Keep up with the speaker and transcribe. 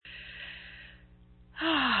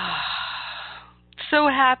So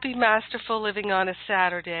happy Masterful Living on a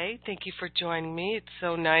Saturday. Thank you for joining me. It's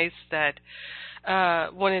so nice that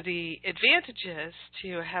one of the advantages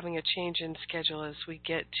to having a change in schedule is we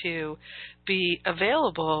get to be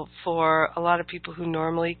available for a lot of people who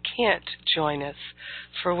normally can't join us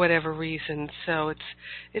for whatever reason. So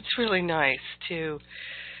it's really nice to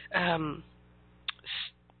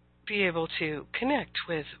be able to connect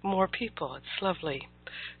with more people. It's lovely.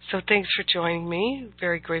 So thanks for joining me.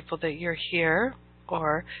 Very grateful that you're here,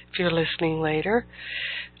 or if you're listening later,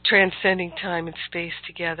 transcending time and space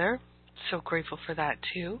together. So grateful for that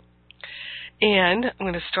too. And I'm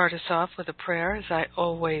going to start us off with a prayer, as I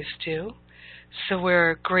always do. So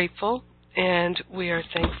we're grateful and we are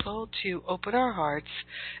thankful to open our hearts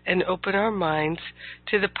and open our minds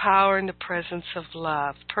to the power and the presence of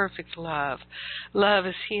love, perfect love. Love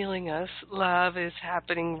is healing us. Love is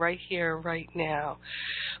happening right here, right now.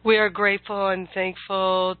 We are grateful and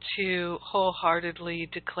thankful to wholeheartedly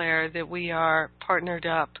declare that we are partnered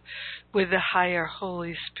up with the higher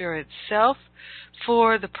Holy Spirit self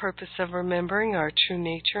for the purpose of remembering our true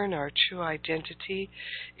nature, and our true identity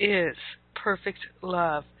is perfect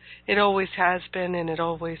love. It always has been and it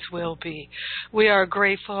always will be. We are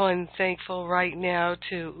grateful and thankful right now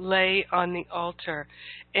to lay on the altar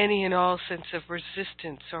any and all sense of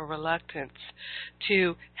resistance or reluctance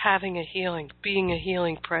to having a healing, being a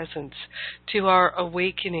healing presence, to our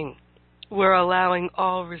awakening. We're allowing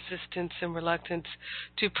all resistance and reluctance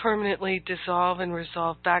to permanently dissolve and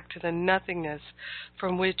resolve back to the nothingness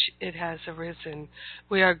from which it has arisen.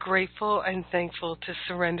 We are grateful and thankful to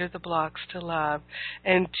surrender the blocks to love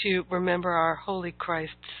and to remember our Holy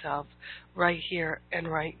Christ self right here and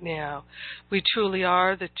right now. We truly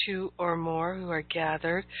are the two or more who are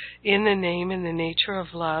gathered in the name and the nature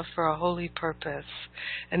of love for a holy purpose.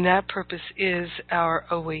 And that purpose is our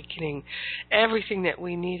awakening. Everything that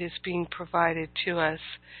we need is being provided to us.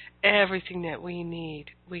 Everything that we need,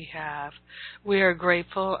 we have. We are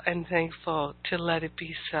grateful and thankful to let it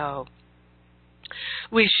be so.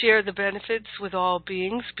 We share the benefits with all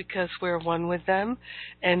beings because we're one with them,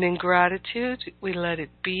 and in gratitude we let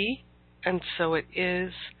it be, and so it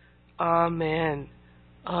is. Amen.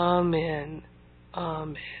 Amen.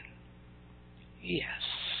 Amen. Yes.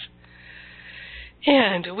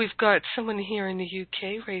 And we've got someone here in the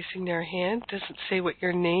UK raising their hand. Doesn't say what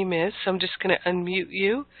your name is, so I'm just going to unmute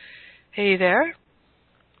you. Hey there.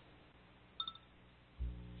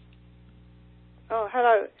 Oh,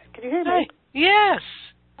 hello. Can you hear me? Hi. Yes.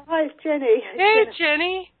 Hi, it's Jenny. Hey,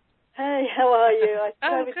 Jenny. Hey, how are you?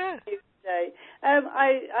 Oh, good. Today.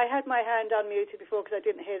 I had my hand unmuted before because I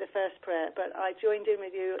didn't hear the first prayer, but I joined in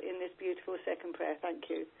with you in this beautiful second prayer. Thank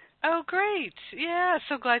you. Oh, great. Yeah,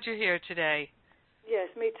 so glad you're here today. Yes,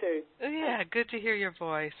 me too. Yeah, good to hear your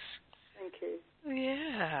voice. Thank you.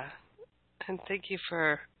 Yeah, and thank you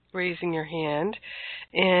for raising your hand.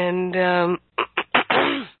 And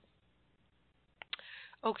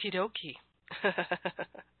okie dokie.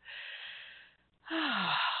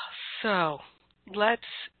 So, let's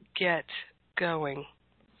get going.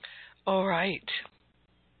 All right.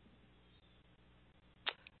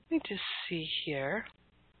 Let me just see here.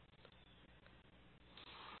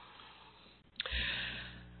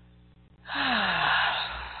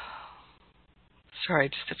 Sorry,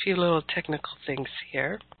 just a few little technical things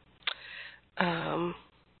here. Okay,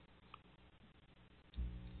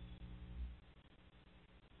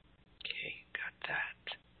 got that.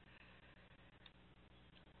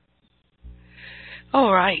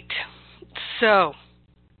 All right. So,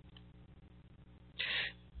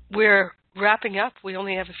 we're wrapping up. We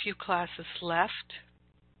only have a few classes left.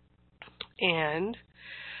 And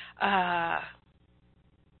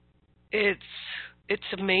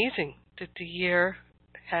it's amazing that the year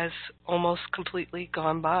has almost completely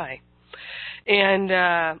gone by. And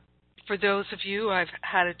for those of you I've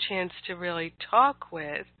had a chance to really talk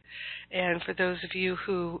with, and for those of you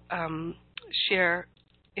who share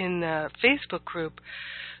in the Facebook group,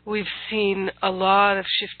 we've seen a lot of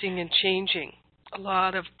shifting and changing, a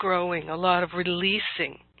lot of growing, a lot of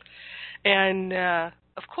releasing. And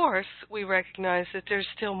of course, we recognize that there's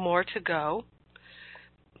still more to go.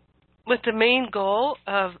 But the main goal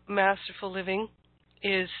of Masterful Living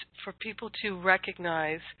is for people to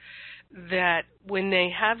recognize that when they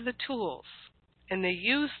have the tools and they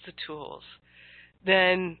use the tools,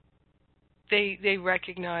 then they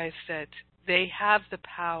recognize that they have the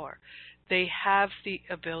power, they have the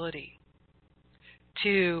ability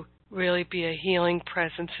to really be a healing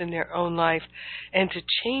presence in their own life and to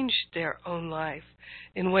change their own life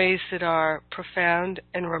in ways that are profound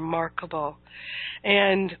and remarkable.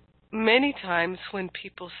 And many times when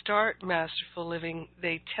people start Masterful Living,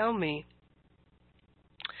 they tell me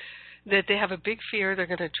that they have a big fear they're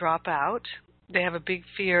going to drop out. They have a big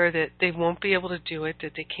fear that they won't be able to do it,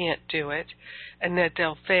 that they can't do it, and that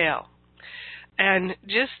they'll fail. And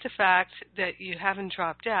just the fact that you haven't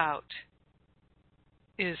dropped out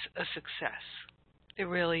is a success. It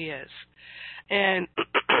really is. And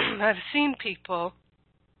I've seen people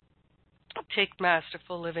take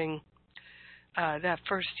Masterful Living that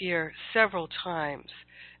first year several times,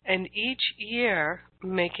 and each year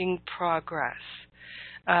making progress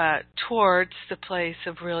towards the place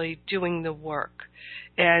of really doing the work.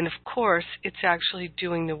 And of course, it's actually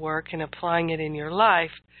doing the work and applying it in your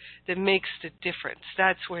life that makes the difference.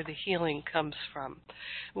 That's where the healing comes from,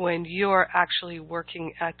 when you're actually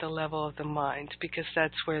working at the level of the mind, because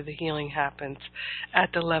that's where the healing happens,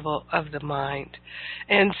 at the level of the mind.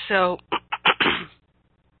 And so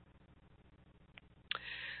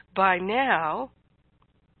by now,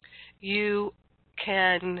 you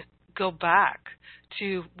can go back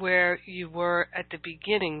to where you were at the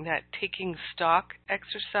beginning, that taking stock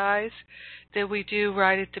exercise that we do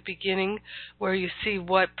right at the beginning, where you see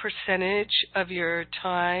what percentage of your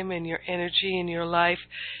time and your energy in your life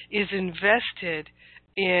is invested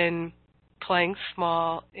in playing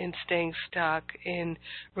small, in staying stuck, in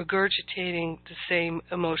regurgitating the same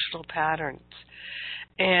emotional patterns.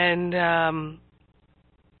 And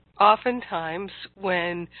oftentimes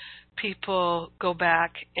when people go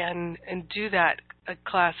back and do that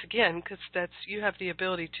class again, because that's, you have the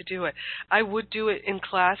ability to do it. I would do it in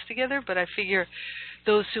class together, but I figure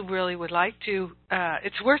those who really would like to,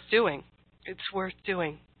 it's worth doing. It's worth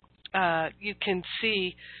doing. You can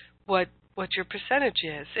see what your percentage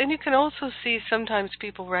is. And you can also see sometimes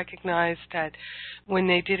people recognize that when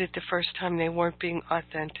they did it the first time, they weren't being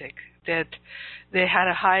authentic, that they had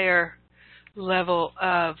a higher level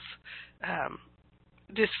of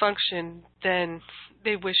dysfunction than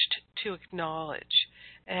they wished to acknowledge,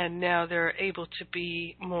 and now they're able to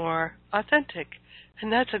be more authentic,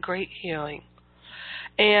 and that's a great healing.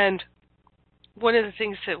 And one of the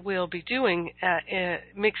things that we'll be doing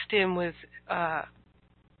mixed in with our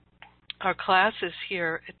classes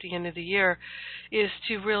here at the end of the year is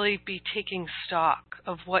to really be taking stock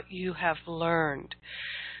of what you have learned.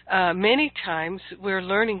 Many times we're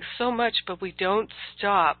learning so much, but we don't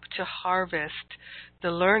stop to harvest the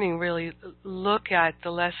learning, really look at the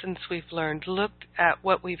lessons we've learned, look at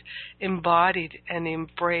what we've embodied and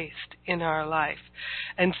embraced in our life.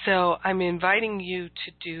 And so I'm inviting you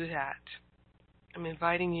to do that. I'm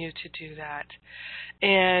inviting you to do that.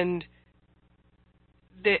 And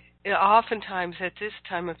oftentimes at this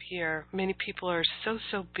time of year, many people are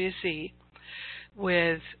so busy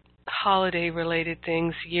with holiday-related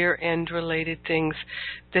things, year-end related things,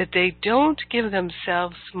 that they don't give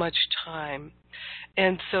themselves much time.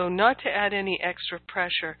 And so, not to add any extra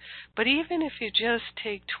pressure, but even if you just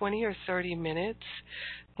take 20 or 30 minutes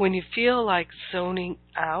when you feel like zoning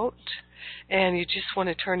out and you just want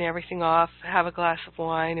to turn everything off, have a glass of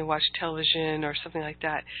wine and watch television or something like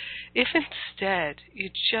that, if instead you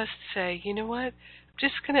just say, you know what, I'm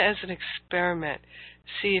just going to, as an experiment,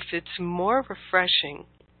 see if it's more refreshing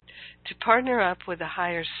to partner up with a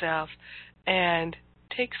higher self and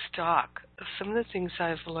take stock of some of the things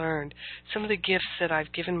I've learned, some of the gifts that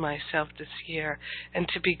I've given myself this year, and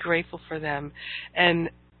to be grateful for them. And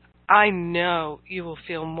I know you will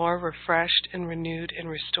feel more refreshed and renewed and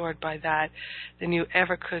restored by that than you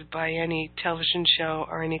ever could by any television show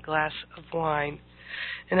or any glass of wine.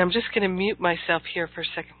 And I'm just going to mute myself here for a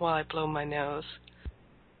second while I blow my nose.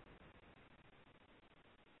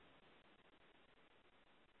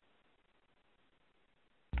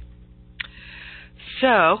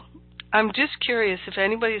 So, I'm just curious if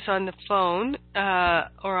anybody's on the phone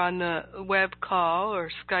or on the web call or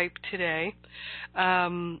Skype today.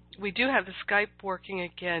 We do have the Skype working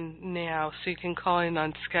again now, so you can call in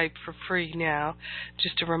on Skype for free now.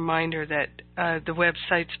 Just a reminder that the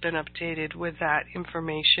website's been updated with that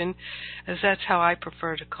information, as that's how I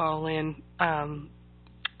prefer to call in.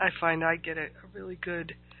 I find I get a really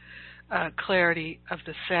good clarity of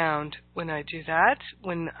the sound when I do that,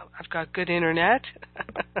 when I've got good internet.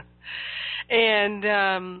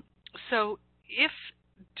 And so if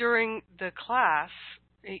during the class,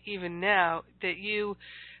 even now, that you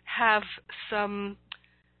have some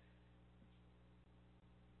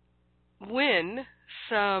win,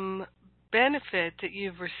 some benefit that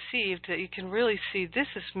you've received, that you can really see this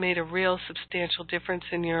has made a real substantial difference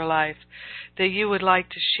in your life, that you would like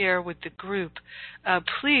to share with the group,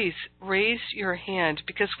 please raise your hand,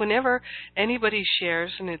 because whenever anybody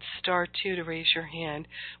shares, and it's *2 to raise your hand,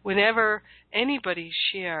 whenever anybody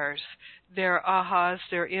shares their ahas,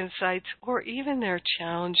 their insights, or even their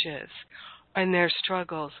challenges, and their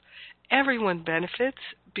struggles. Everyone benefits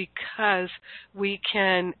because we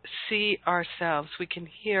can see ourselves, we can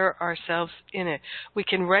hear ourselves in it, we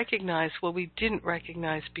can recognize what we didn't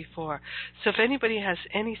recognize before. So if anybody has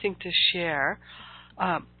anything to share,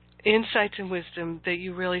 insights and wisdom that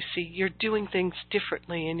you really see, you're doing things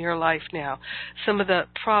differently in your life now. Some of the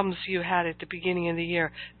problems you had at the beginning of the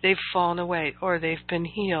year, they've fallen away or they've been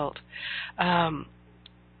healed.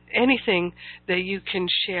 Anything that you can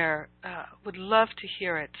share, would love to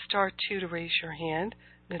hear it. Star 2 to raise your hand.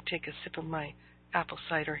 I'm going to take a sip of my apple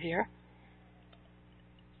cider here.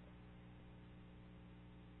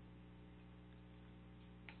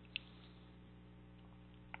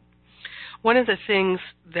 One of the things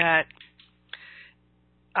that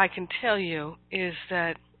I can tell you is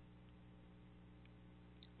that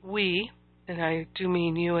we, and I do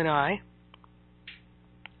mean you and I,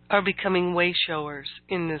 are becoming wayshowers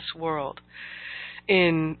in this world,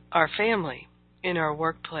 in our family, in our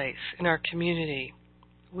workplace, in our community.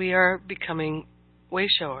 We are becoming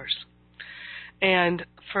wayshowers. And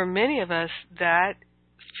for many of us, that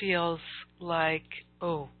feels like,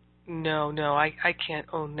 oh, no, I can't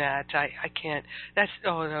own that. I can't. That's,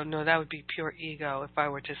 oh, no, that would be pure ego if I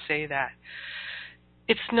were to say that.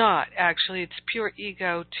 It's not, actually. It's pure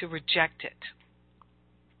ego to reject it.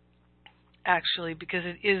 Actually, because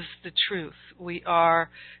it is the truth. We are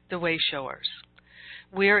the wayshowers.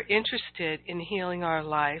 We're interested in healing our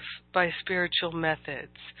life by spiritual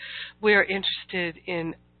methods. We're interested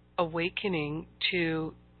in awakening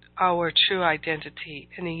to our true identity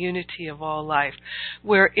and the unity of all life.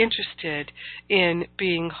 We're interested in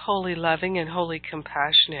being wholly loving and wholly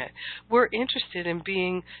compassionate. We're interested in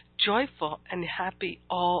being joyful and happy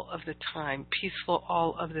all of the time, peaceful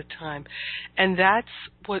all of the time. And that's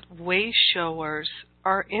what wayshowers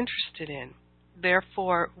are interested in.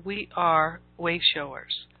 Therefore, we are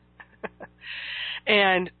wayshowers.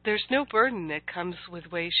 And there's no burden that comes with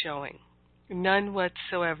wayshowing. None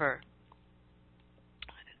whatsoever.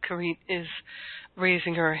 Karine is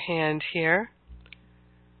raising her hand here.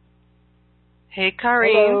 Hey,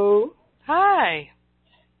 Karine. Hello. Hi.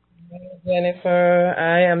 Jennifer,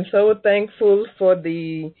 I am so thankful for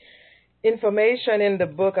the information in the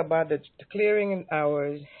book about the clearing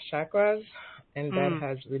our chakras, and that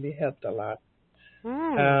has really helped a lot.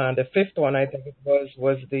 The fifth one, I think it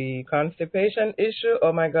was the constipation issue.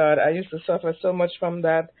 Oh my God, I used to suffer so much from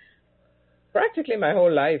that practically my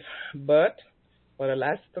whole life, but for the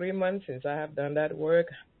last 3 months since I have done that work,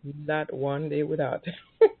 not one day without.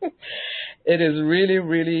 It is really,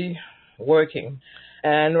 really working.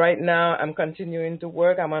 And right now I'm continuing to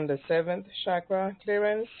work. I'm on the 7th chakra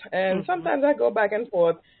clearance. And sometimes I go back and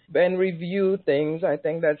forth and review things. I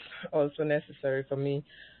think that's also necessary for me.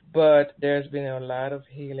 But there's been a lot of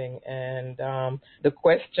healing. And the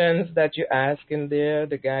questions that you ask in there,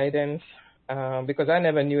 the guidance, because I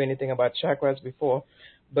never knew anything about chakras before,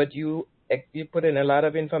 but you put in a lot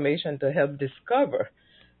of information to help discover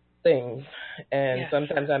things. And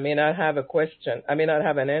sometimes I may not have a question. I may not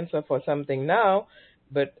have an answer for something now,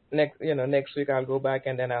 but next week I'll go back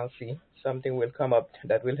and then I'll see something will come up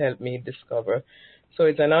that will help me discover. So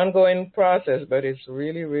it's an ongoing process, but it's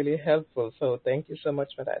really, really helpful. So thank you so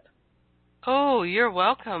much for that. Oh, you're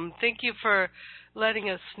welcome. Thank you for letting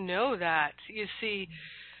us know that. You see,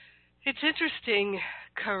 it's interesting,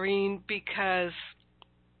 Karine, because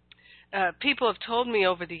people have told me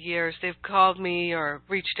over the years, they've called me or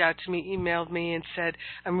reached out to me, emailed me and said,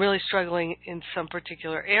 I'm really struggling in some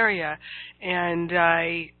particular area and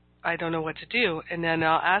I don't know what to do. And then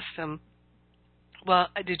I'll ask them, well,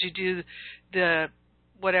 did you do the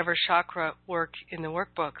whatever chakra work in the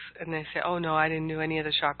workbooks? And they say, oh no, I didn't do any of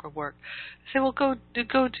the chakra work. I say, well, go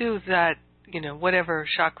do that, whatever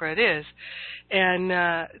chakra it is. And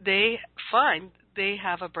they find they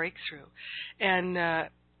have a breakthrough. And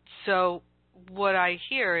so what I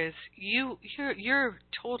hear is you're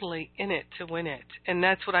totally in it to win it. And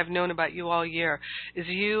that's what I've known about you all year, is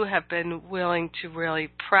you have been willing to really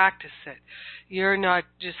practice it. You're not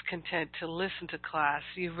just content to listen to class.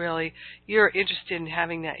 You're interested in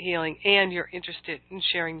having that healing, and you're interested in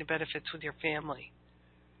sharing the benefits with your family.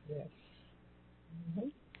 Yes.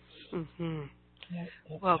 Yes.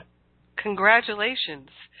 Well, congratulations.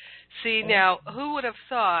 See, now, who would have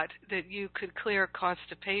thought that you could clear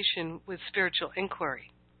constipation with spiritual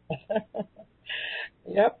inquiry?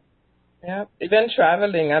 Yep. Even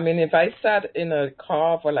traveling. I mean, if I sat in a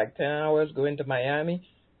car for like 10 hours going to Miami,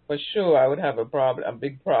 for sure I would have a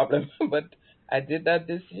big problem. But I did that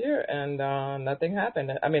this year, and nothing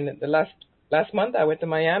happened. I mean, the last month I went to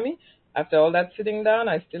Miami. After all that sitting down,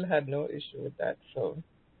 I still had no issue with that. So,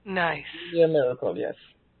 nice. It's a miracle, yes.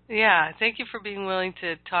 Yeah, thank you for being willing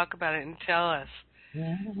to talk about it and tell us.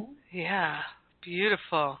 Mm-hmm. Yeah,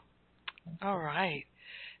 beautiful. All right.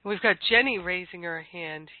 We've got Jenny raising her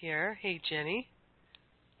hand here. Hey, Jenny.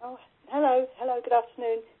 Oh, hello, good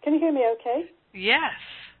afternoon. Can you hear me okay? Yes.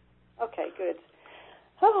 Okay, good.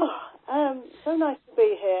 Oh, so nice to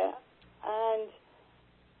be here. And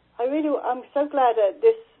I'm so glad that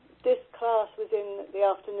this class was in the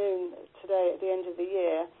afternoon today at the end of the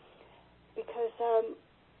year, because,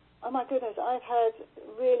 oh my goodness, I've had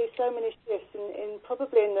really so many shifts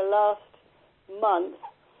probably in the last month.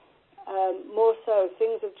 More so,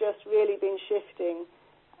 things have just really been shifting.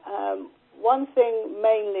 One thing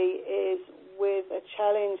mainly is with a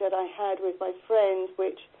challenge that I had with my friend,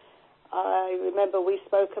 which I remember we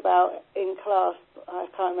spoke about in class. I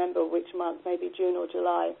can't remember which month, maybe June or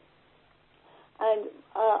July. And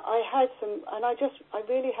I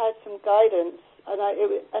really had some guidance, and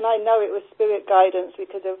I know it was spirit guidance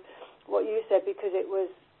because of what you said, because it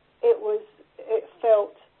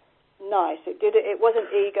felt nice. It wasn't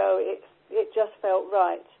ego. It just felt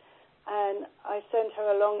right. And I sent her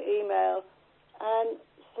a long email and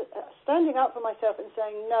standing up for myself and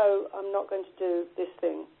saying, no, I'm not going to do this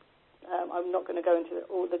thing. I'm not going to go into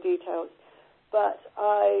all the details. But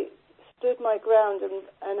I stood my ground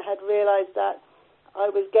and had realized that I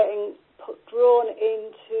was getting drawn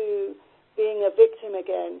into being a victim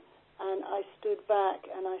again. And I stood back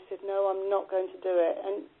and I said, no, I'm not going to do it.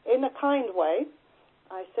 And in a kind way,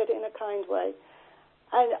 I said it in a kind way.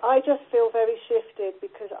 And I just feel very shifted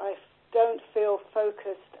because I don't feel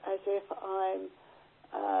focused as if I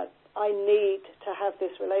need to have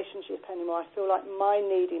this relationship anymore. I feel like my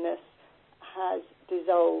neediness has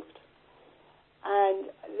dissolved. And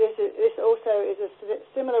this also is a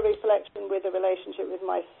similar reflection with the relationship with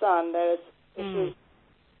my son. There's issues,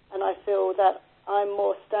 and I feel that I'm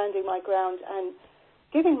more standing my ground and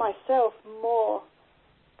giving myself more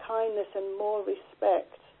kindness and more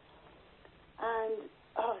respect. And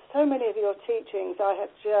so many of your teachings I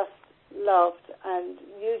have just loved, and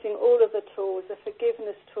using all of the tools, the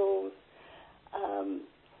forgiveness tools.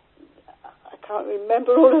 I can't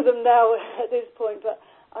remember all of them now at this point, but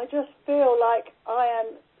I just feel like I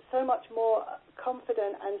am so much more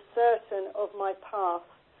confident and certain of my path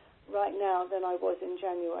right now than I was in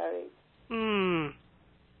January. And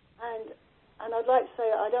I'd like to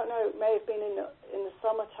say, I don't know, it may have been in the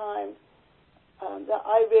summertime, that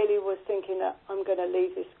I really was thinking that I'm going to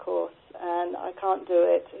leave this course and I can't do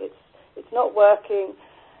it. It's not working,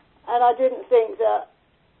 and I didn't think that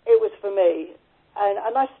it was for me.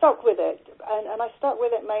 And I stuck with it, and I stuck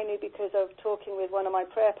with it mainly because of talking with one of my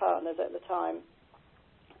prayer partners at the time.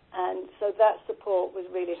 And so that support was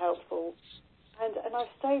really helpful. And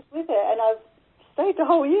I've stayed with it, and I've stayed the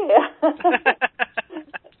whole year.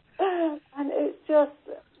 And it's just,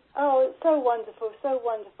 it's so wonderful, so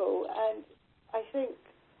wonderful. And I think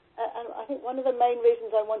one of the main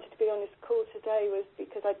reasons I wanted to be on this call today was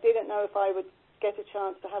because I didn't know if I would get a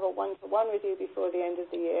chance to have a one-to-one with you before the end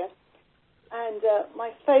of the year. And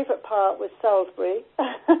my favourite part was Salisbury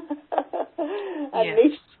and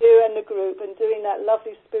meeting you and the group and doing that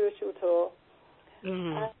lovely spiritual tour.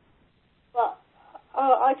 But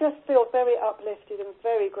I just feel very uplifted and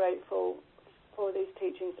very grateful for these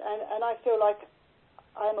teachings. And I feel like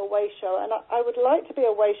I'm a wayshower. And I would like to be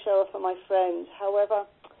a wayshower for my friends. However,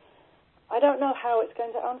 I don't know how it's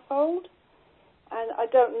going to unfold. And I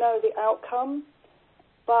don't know the outcome.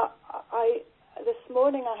 But this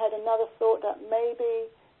morning I had another thought that maybe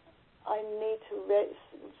I need to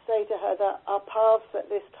say to her that our paths at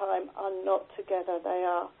this time are not together. They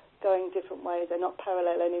are going different ways. They're not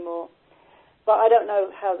parallel anymore. But I don't know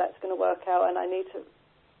how that's going to work out, and I need to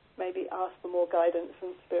maybe ask for more guidance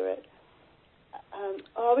from Spirit.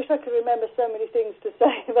 I wish I could remember so many things to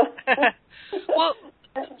say. But well,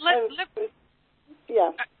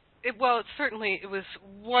 yeah. It was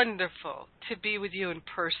wonderful to be with you in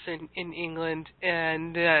person in England,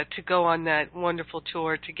 and to go on that wonderful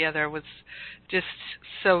tour together was just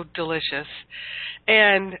so delicious.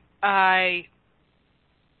 And I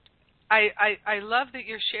love that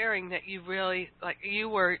you're sharing that you really, like, you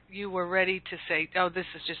were ready to say, oh, this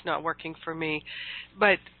is just not working for me,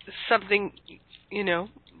 but something,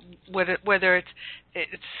 whether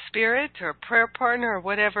it's spirit or prayer partner or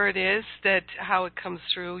whatever it is, that how it comes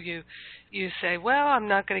through, you say, well, I'm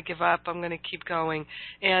not going to give up, I'm going to keep going.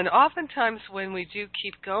 And oftentimes when we do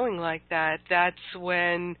keep going like that, that's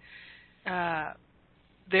when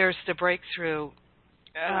there's the breakthrough.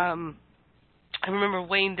 I remember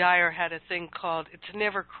Wayne Dyer had a thing called "It's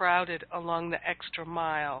Never Crowded Along the Extra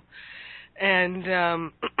Mile," and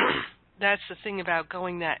that's the thing about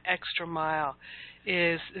going that extra mile,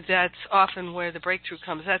 is that's often where the breakthrough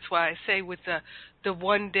comes. That's why I say with the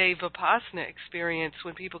one-day Vipassana experience,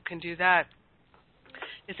 when people can do that,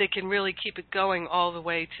 if they can really keep it going all the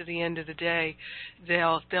way to the end of the day,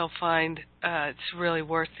 they'll find it's really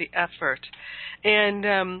worth the effort. And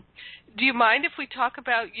do you mind if we talk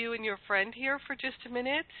about you and your friend here for just a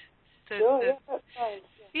minute? Sure, yeah, that's fine.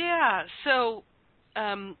 Yeah, so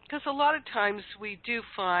because a lot of times we do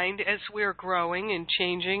find, as we're growing and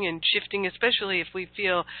changing and shifting, especially if we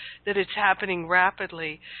feel that it's happening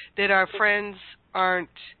rapidly, that our friends aren't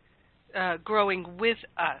growing with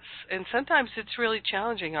us. And sometimes it's really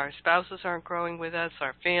challenging. Our spouses aren't growing with us,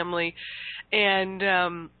 our family.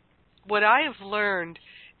 And what I have learned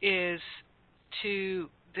is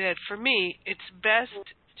that for me, it's best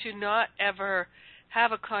to not ever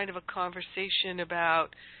have a kind of a conversation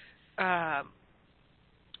about,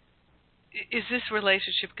 is this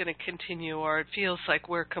relationship going to continue, or it feels like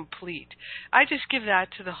we're complete. I just give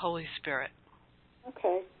that to the Holy Spirit.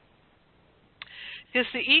 Okay. Because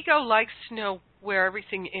the ego likes to know where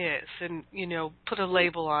everything is and, put a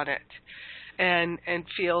label on it and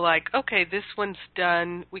feel like, okay, this one's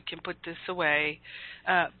done, we can put this away.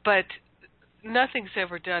 But nothing's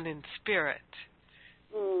ever done in spirit.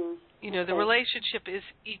 Okay. The relationship is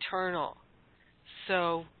eternal.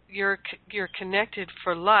 So you're connected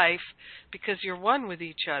for life because you're one with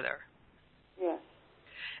each other. Yes.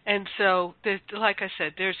 And so, like I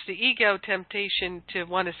said, there's the ego temptation to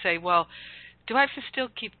want to say, well, do I have to still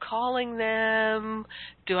keep calling them?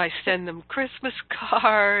 Do I send them Christmas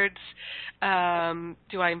cards?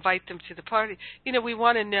 Do I invite them to the party? We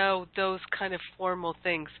want to know those kind of formal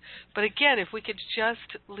things. But again, if we could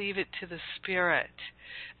just leave it to the Spirit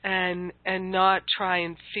and not try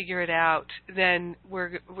and figure it out, then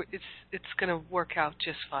it's going to work out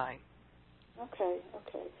just fine. Okay.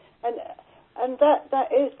 And that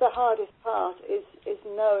is the hardest part, is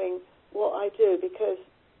knowing what I do, because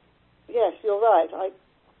yes, you're right.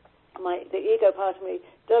 The ego part of me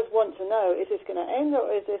does want to know, is this going to end,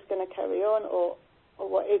 or is this going to carry on, or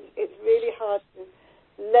what? It's really hard to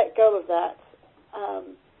let go of that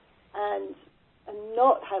and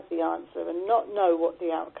not have the answer and not know what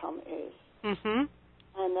the outcome is. Mm-hmm.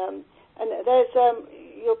 And there's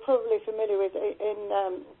you're probably familiar with,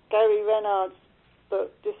 in Gary Renard's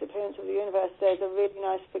book Disappearance of the Universe, there's a really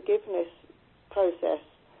nice forgiveness process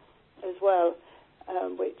as well,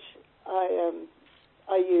 which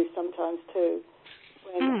I use sometimes too.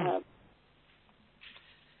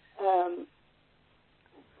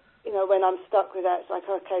 When I'm stuck with that, it's like,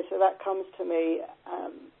 okay, so that comes to me,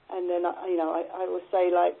 and then I will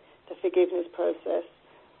say, like, the forgiveness process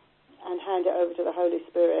and hand it over to the Holy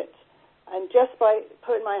Spirit, and just by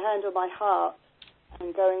putting my hand on my heart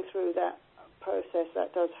and going through that process,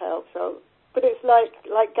 that does help. So, but it's like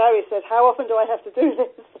Gary says, how often do I have to do this?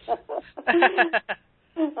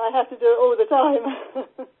 I have to do it all the time.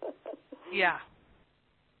 Yeah.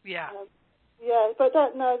 But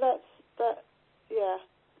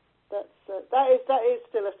that is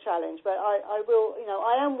still a challenge. But I will,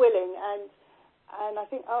 I am willing, and I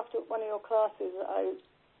think after one of your classes,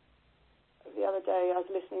 the other day I was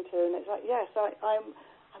listening to, and it's like, yes, I'm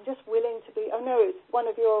just willing to be. Oh no, it's one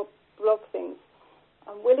of your blog things.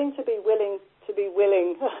 I'm willing to be willing to be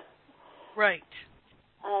willing. Right.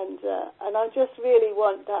 And I just really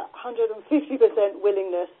want that 150%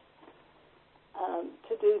 willingness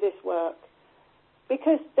to do this work,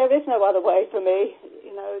 because there is no other way for me.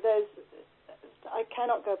 I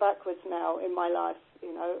cannot go backwards now in my life.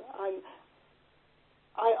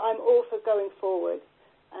 I'm all for going forward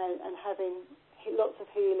and having lots of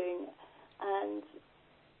healing and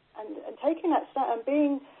taking that step and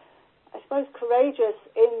being, I suppose, courageous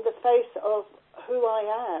in the face of who I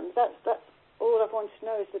am. That's all I want to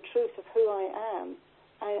know, is the truth of who I am,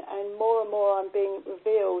 and more I'm being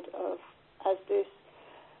revealed as this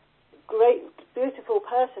great, beautiful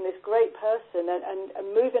person, this great person,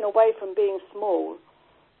 and moving away from being small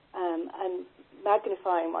and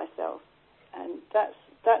magnifying myself. And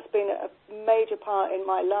that's been a major part in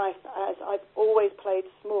my life, as I've always played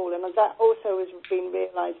small, and that also has been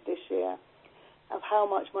realised this year, of how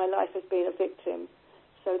much my life has been a victim.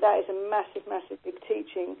 So that is a massive, massive big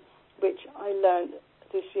teaching, which I learned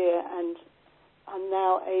this year, and I'm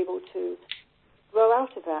now able to grow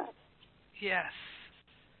out of that. Yes.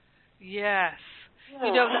 Yeah.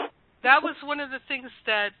 That was one of the things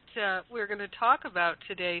that we're going to talk about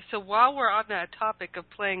today. So while we're on that topic of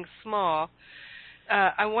playing small,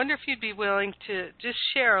 I wonder if you'd be willing to just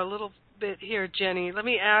share a little bit here, Jenny. Let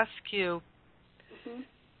me ask you,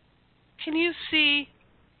 can you see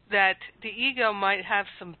that the ego might have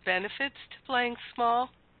some benefits to playing small?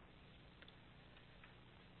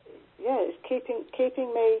 Yeah, it's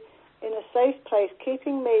keeping me in a safe place,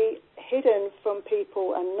 keeping me hidden from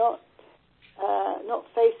people and not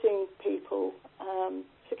facing people.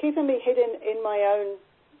 So keeping me hidden in my own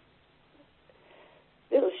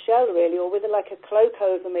little shell, really, or with like a cloak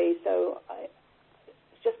over me. So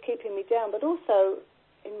it's just keeping me down. But also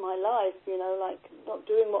in my life, like not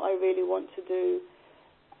doing what I really want to do,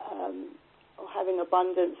 or having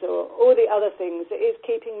abundance, or all the other things. It is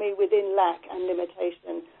keeping me within lack and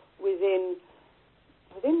limitation, within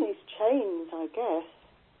these chains, I guess,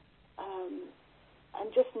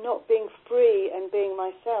 and just not being free and being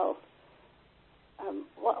myself.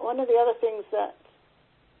 One of the other things that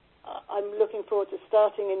I'm looking forward to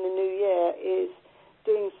starting in the new year is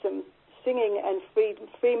doing some singing and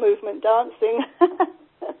free movement dancing,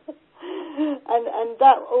 and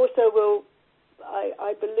that also will,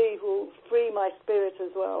 I believe, will free my spirit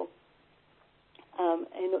as well,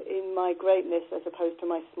 in my greatness as opposed to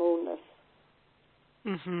my smallness.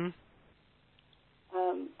 Mhm.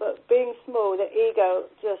 But being small, the ego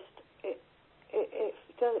just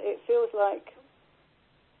it feels like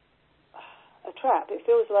a trap. It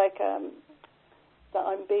feels like that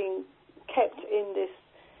I'm being kept in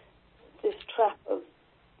this trap of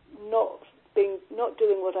not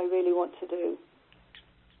doing what I really want to do.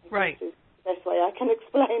 Right. That's the best way I can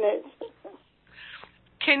explain it.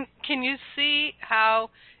 Can you see how,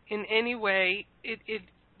 in any way,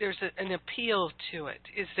 there's an appeal to it?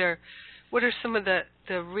 What are some of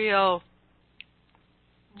the real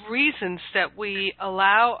reasons that we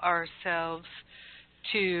allow ourselves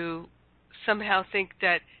to somehow think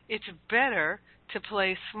that it's better to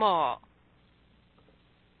play small?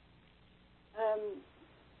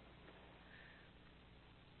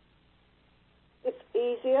 It's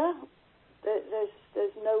easier.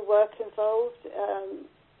 There's no work involved.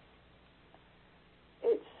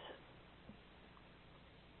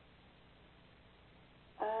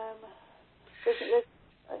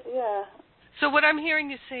 Yeah. So what I'm hearing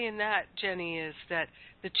you say in that, Jenny, is that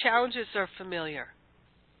the challenges are familiar.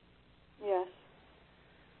 Yes.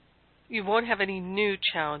 You won't have any new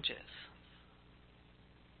challenges.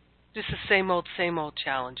 Just the same old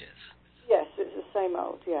challenges. Yes, it's the same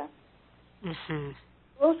old, yeah. Mhm.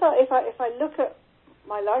 Also, if I look at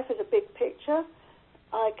my life as a big picture,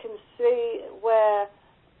 I can see where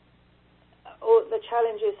all the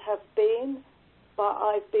challenges have been, but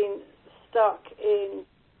I've been stuck in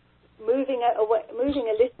moving a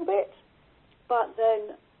little bit, but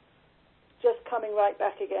then just coming right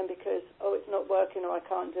back again because, it's not working, or I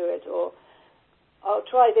can't do it, or I'll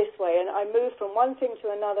try this way. And I move from one thing to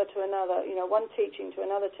another, one teaching to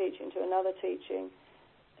another teaching to another teaching,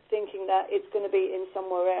 thinking that it's going to be in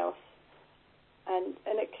somewhere else. And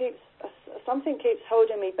something keeps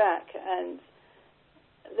holding me back. And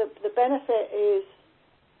the benefit is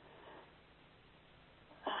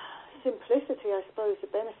simplicity, I suppose. The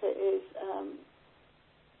benefit is,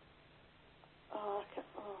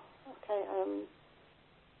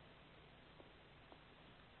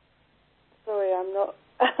 sorry, I'm not.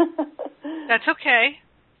 That's okay.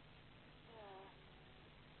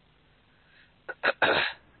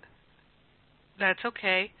 That's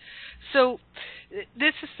okay. So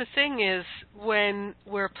this is the thing, is when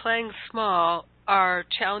we're playing small, our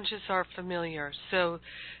challenges are familiar. So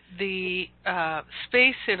the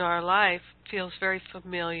space in our life feels very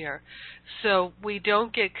familiar. So we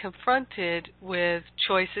don't get confronted with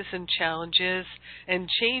choices and challenges and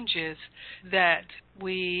changes that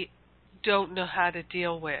we don't know how to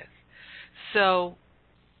deal with. So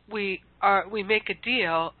we make a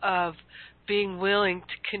deal of being willing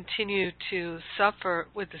to continue to suffer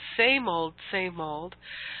with the same old,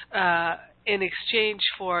 in exchange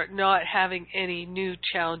for not having any new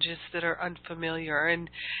challenges that are unfamiliar,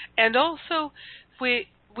 and also we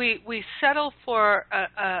settle for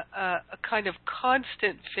a kind of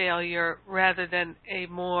constant failure rather than a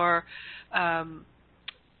more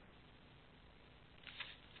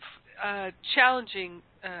challenging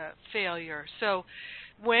failure. So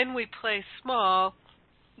when we play small,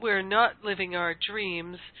 we're not living our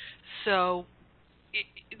dreams, so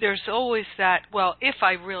there's always that, well, if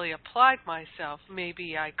I really applied myself,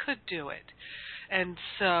 maybe I could do it. And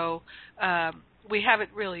so we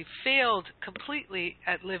haven't really failed completely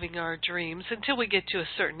at living our dreams until we get to a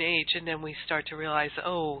certain age, and then we start to realize,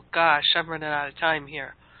 oh, gosh, I'm running out of time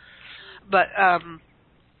here. But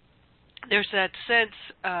there's that sense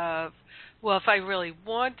of, well, if I really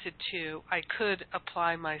wanted to, I could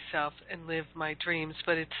apply myself and live my dreams,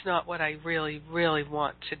 but it's not what I really, really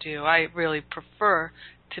want to do. I really prefer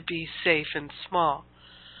to be safe and small.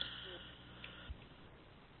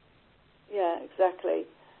 Yeah, exactly.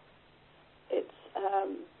 It's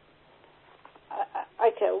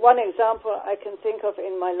one example I can think of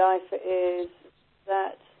in my life is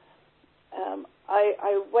that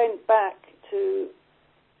I went back to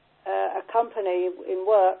a company in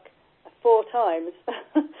work 4 times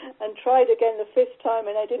and tried again the 5th time,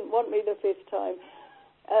 and they didn't want me the 5th time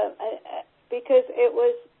because it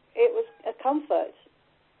was a comfort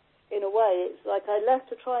in a way. It's like I left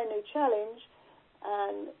to try a new challenge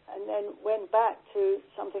and then went back to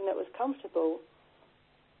something that was comfortable.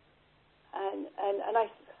 And I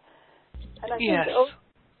yes. think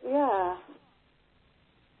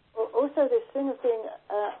also this thing of being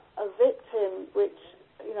a victim, which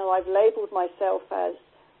I've labelled myself as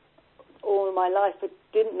all my life, but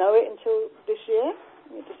didn't know it until this year,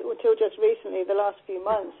 until just recently, the last few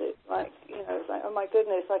months. It's like it's like, oh my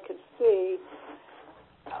goodness, I could see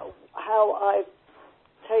how I've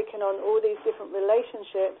taken on all these different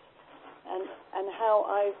relationships and how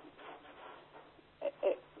I've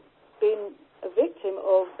been a victim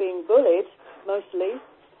of being bullied, mostly.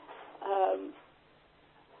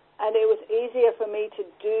 And it was easier for me to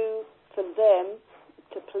do for them,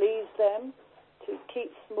 to please them, to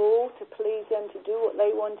keep small, to please them, to do what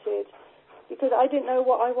they wanted, because I didn't know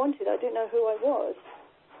what I wanted. I didn't know who I was.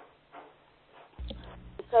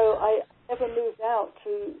 So I never moved out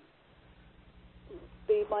to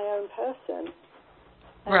be my own person.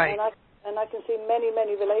 Right. And I can see many,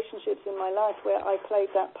 many relationships in my life where I played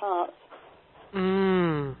that part.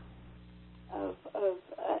 And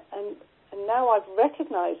now I've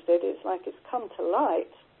recognized it. It's like it's come to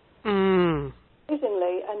light.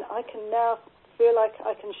 Amazingly, and I can now feel like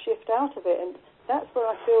I can shift out of it. And that's where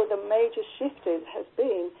I feel the major shift has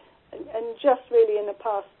been, and just really in the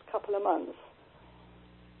past couple of months.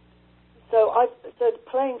 So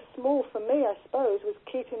playing small for me, I suppose, was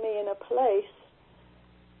keeping me in a place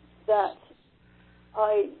that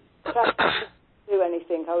I didn't do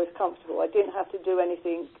anything. I was comfortable. I didn't have to do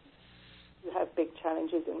anything to have big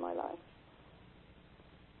challenges in my life.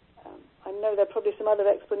 I know there are probably some other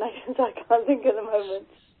explanations I can't think at the moment.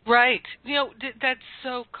 Right. That's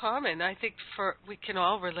so common. I think we can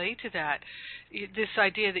all relate to that. This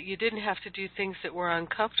idea that you didn't have to do things that were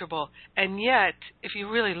uncomfortable. And yet, if you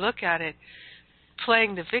really look at it,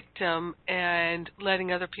 playing the victim and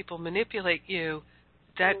letting other people manipulate you,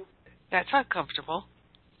 that's uncomfortable.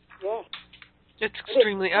 Yes. It's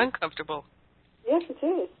extremely uncomfortable. Yes, it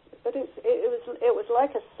is. But it was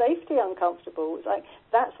like a safety uncomfortable. It was like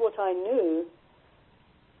that's what I knew.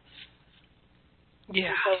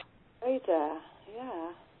 Yeah. So stayed there.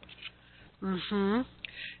 Yeah. Mhm.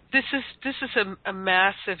 This is a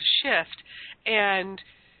massive shift, and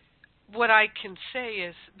what I can say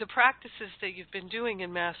is the practices that you've been doing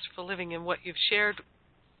in Masterful Living and what you've shared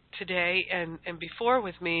today and before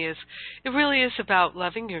with me is it really is about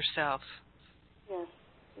loving yourself. Yes.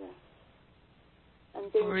 Yes.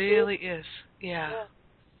 And being really is. Yeah.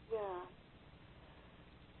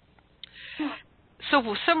 So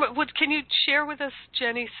can you share with us,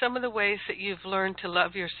 Jenny, some of the ways that you've learned to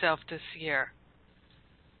love yourself this year?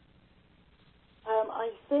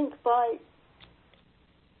 I think by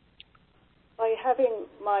having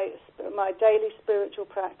my daily spiritual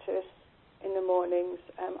practice in the mornings,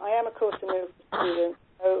 I am a Course in Miracles student,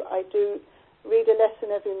 so I do read a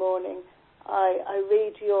lesson every morning. I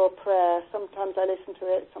read your prayer. Sometimes I listen to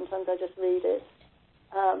it. Sometimes I just read it.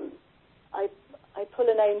 I pull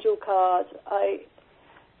an angel card.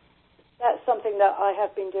 That's something that I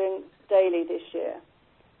have been doing daily this year.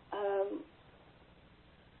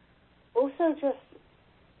 Also just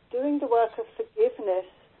doing the work of forgiveness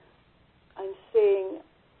and seeing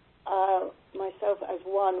myself as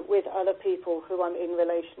one with other people who I'm in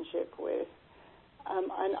relationship with.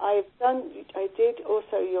 And I did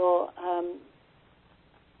also your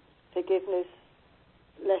forgiveness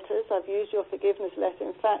letters. I've used your forgiveness letter.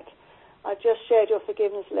 In fact, I've just shared your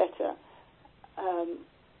forgiveness letter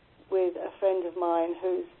with a friend of mine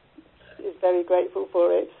who is very grateful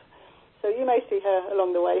for it. So you may see her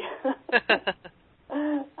along the way.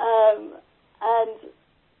 And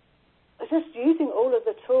just using all of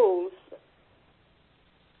the tools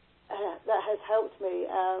that has helped me.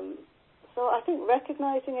 So I think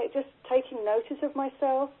recognizing it, just taking notice of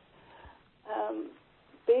myself,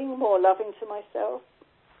 being more loving to myself,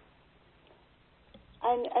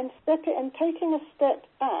 and taking a step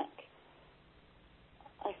back.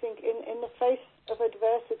 I think in the face of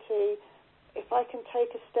adversity, if I can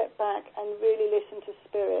take a step back and really listen to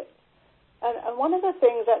Spirit. And one of the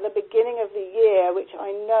things at the beginning of the year, which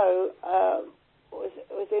I know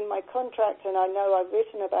was in my contract and I know I've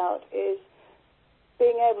written about, is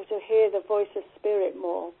being able to hear the voice of Spirit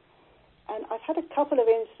more And I've had a couple of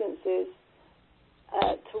instances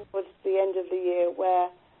towards the end of the year where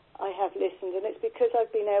I have listened, and it's because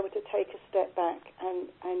I've been able to take a step back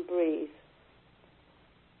and breathe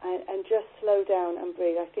and just slow down and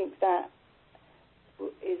breathe. I think that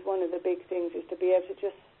is one of the big things, is to be able to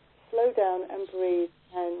just slow down and breathe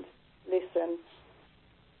and listen.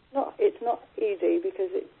 It's not easy because,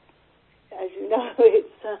 as you know, it's...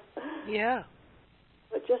 yeah.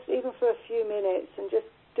 But just even for a few minutes and just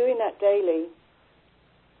doing that daily.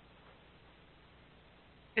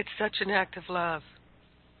 It's such an act of love.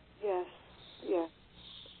 Yes, yes.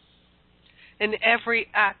 And every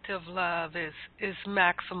act of love is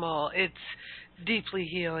maximal. It's deeply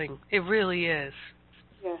healing. It really is.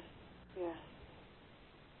 Yes, yes,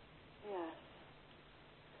 yes.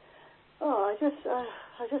 Oh, I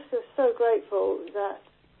just feel so grateful that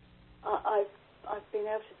I've been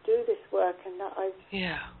able to do this work, and that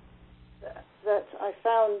I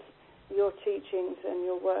found your teachings and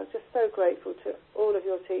your work. Just so grateful to all of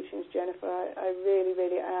your teachings, Jennifer. I really,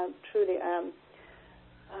 really am, truly am.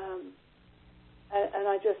 And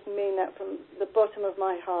I just mean that from the bottom of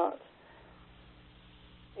my heart.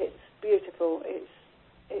 It's beautiful.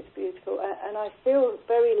 It's beautiful. And I feel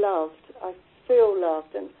very loved. I feel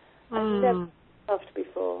loved, and I've never loved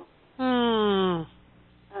before. And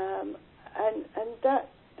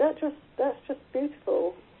that's just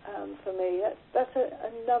beautiful for me. That's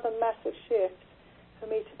another massive shift for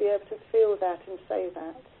me to be able to feel that and say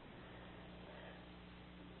that.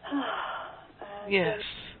 Yes.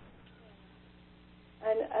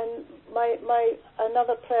 And my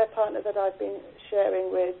another prayer partner that I've been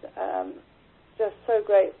sharing with, just so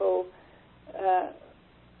grateful.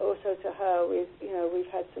 Also to her,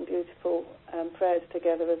 we've had some beautiful prayers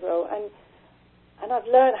together as well, and I've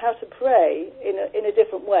learned how to pray in a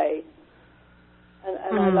different way,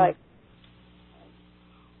 and I like.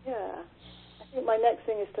 Yeah, I think my next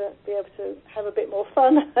thing is to be able to have a bit more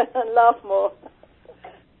fun and laugh more.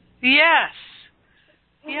 Yes.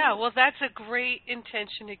 Yeah, well, that's a great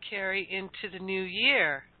intention to carry into the new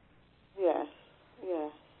year. Yes,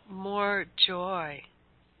 yes. More joy.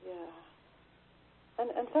 Yeah.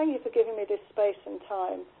 And thank you for giving me this space and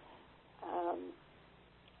time.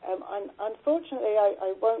 Unfortunately,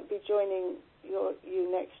 I won't be joining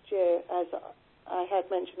you next year, as I had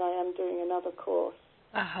mentioned. I am doing another course.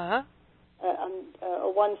 Uh-huh.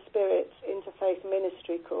 A One Spirit Interfaith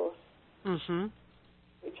Ministry course,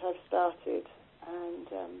 which I've started. And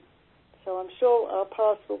so I'm sure our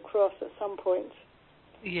paths will cross at some point.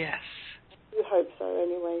 Yes. You hope so,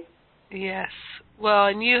 anyway. Yes. Well,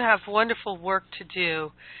 and you have wonderful work to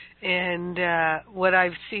do. And what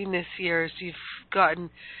I've seen this year is you've gotten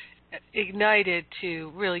ignited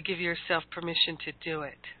to really give yourself permission to do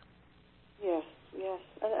it. Yes, yes.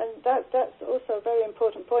 And that's also a very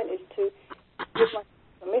important point, is to give myself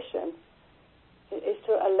permission, is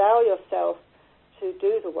to allow yourself to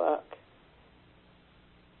do the work.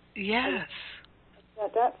 Yes.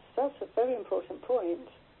 And that's a very important point.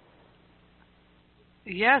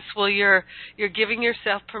 Yes, well, you're giving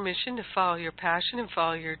yourself permission to follow your passion and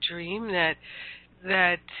follow your dream.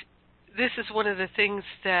 That this is one of the things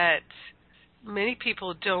that many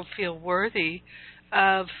people don't feel worthy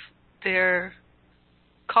of their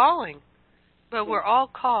calling, but we're all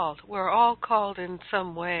called. We're all called in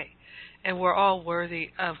some way, and we're all worthy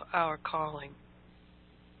of our calling.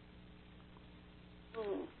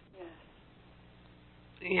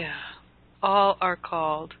 Yeah, all are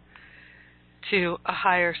called to a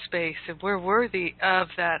higher space, and we're worthy of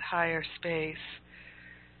that higher space.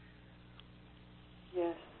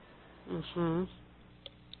 Yes. Mhm.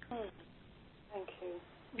 Thank you.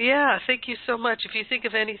 Yeah, thank you so much. If you think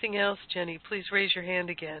of anything else, Jenny, please raise your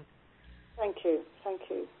hand again. Thank you. Thank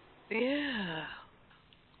you. Yeah.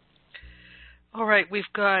 All right,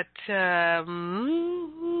 we've got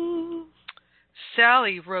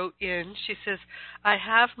Sally wrote in. She says, I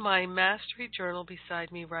have my mastery journal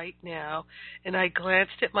beside me right now, and I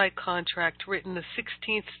glanced at my contract written the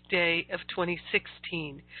 16th day of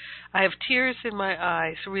 2016. I have tears in my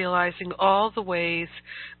eyes, realizing all the ways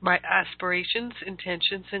my aspirations,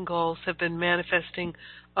 intentions, and goals have been manifesting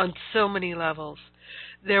on so many levels.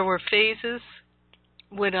 There were phases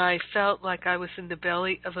when I felt like I was in the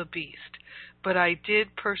belly of a beast, but I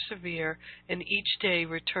did persevere and each day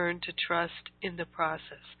returned to trust in the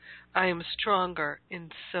process. I am stronger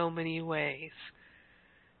in so many ways.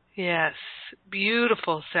 Yes,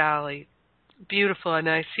 beautiful, Sally. Beautiful, and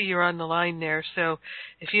I see you're on the line there, so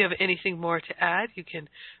if you have anything more to add, you can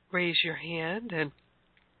raise your hand. And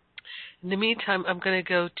in the meantime, I'm going to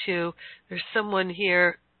go to, there's someone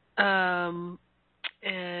here,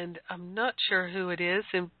 and I'm not sure who it is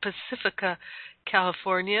in Pacifica,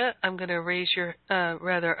 California. I'm going to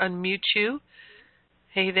unmute you.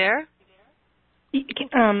 Hey there.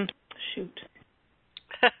 Shoot.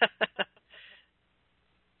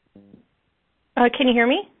 Can you hear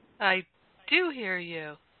me? I do hear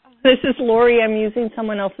you. This is Lori. I'm using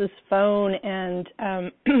someone else's phone, and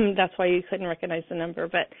that's why you couldn't recognize the number.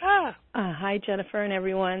 But hi, Jennifer and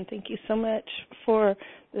everyone. Thank you so much for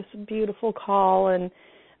this beautiful call. And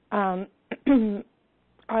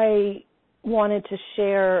I wanted to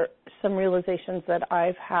share some realizations that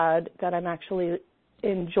I've had that I'm actually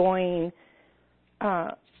enjoying.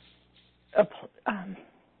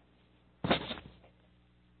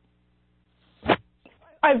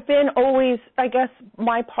 I've been always, I guess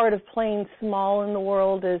my part of playing small in the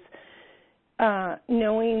world is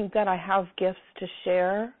knowing that I have gifts to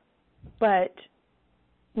share, but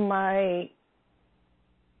my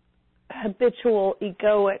habitual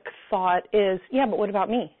egoic thought is, yeah, but what about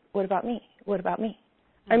me? What about me? What about me?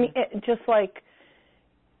 Mm-hmm. I mean,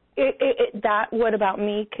 that what about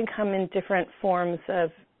me can come in different forms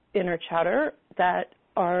of inner chatter that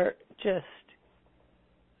are just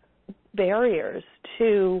barriers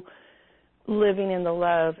to living in the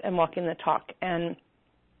love and walking the talk. And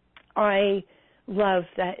I love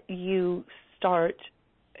that you start,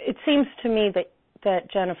 it seems to me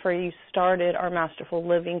that Jennifer, you started our Masterful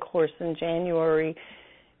Living course in January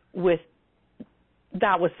with,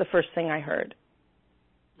 that was the first thing I heard,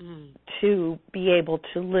 to be able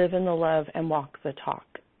to live in the love and walk the talk.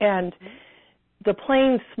 And the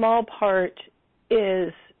plain small part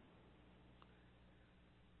is,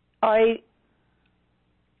 I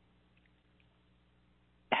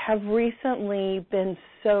have recently been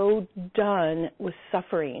so done with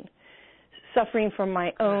suffering from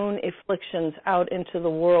my own afflictions out into the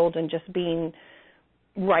world and just being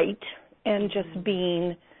right and just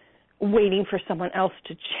being waiting for someone else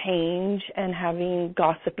to change and having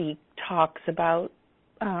gossipy talks about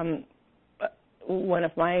one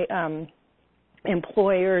of my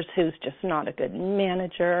employers who's just not a good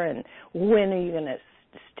manager, and when are you going to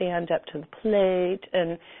stand up to the plate,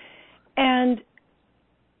 and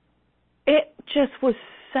it just was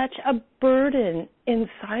such a burden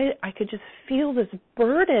inside. I could just feel this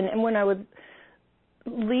burden, and when I would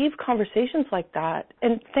leave conversations like that,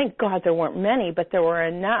 and thank God there weren't many, but there were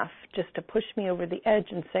enough just to push me over the edge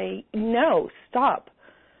and say, no, stop.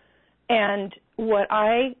 And what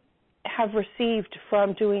I have received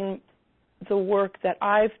from doing the work that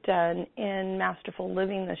I've done in Masterful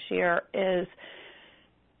Living this year is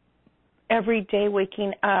every day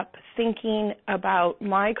waking up thinking about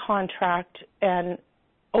my contract and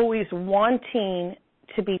always wanting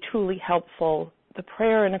to be truly helpful. The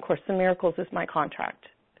prayer and, of course, the miracles is my contract,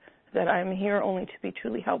 that I'm here only to be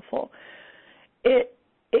truly helpful.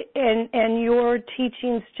 And your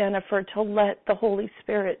teachings, Jennifer, to let the Holy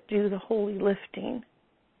Spirit do the holy lifting.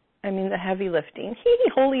 I mean, the heavy lifting.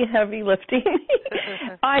 Holy heavy lifting.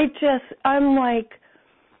 I'm like,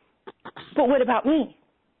 but what about me?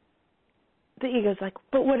 The ego's like,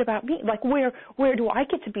 but what about me? Like, where do I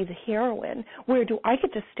get to be the heroine? Where do I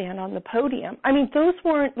get to stand on the podium? I mean, those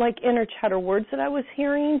weren't like inner chatter words that I was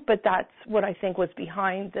hearing, but that's what I think was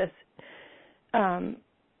behind this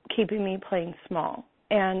keeping me playing small.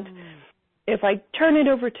 And if I turn it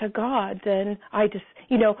over to God, then I just,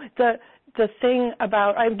 the thing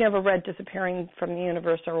about, I've never read Disappearing from the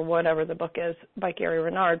Universe or whatever the book is by Gary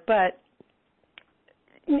Renard, but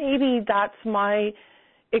maybe that's my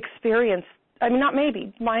experience. I mean, not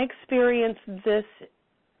maybe. My experience this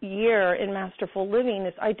year in Masterful Living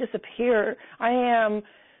is I disappear.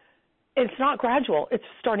 It's not gradual. It's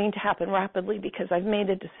starting to happen rapidly because I've made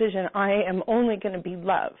a decision. I am only going to be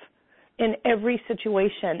love in every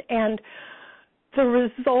situation. And the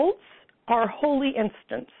results are holy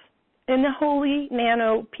instants in the holy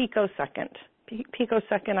nano picosecond.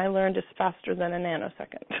 Picosecond, I learned, is faster than a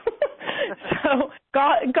nanosecond. So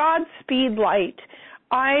God's speed light.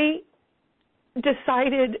 I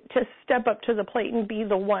decided to step up to the plate and be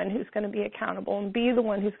the one who's going to be accountable and be the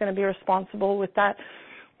one who's going to be responsible with that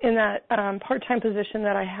in that part-time position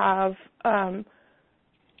that I have.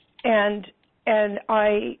 And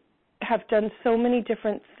I have done so many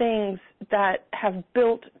different things that have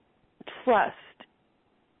built trust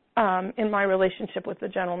in my relationship with the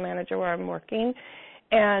general manager where I'm working,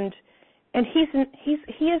 and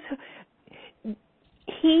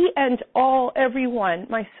he and everyone,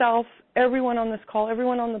 myself, everyone on this call,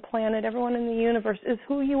 everyone on the planet, everyone in the universe is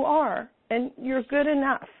who you are, and you're good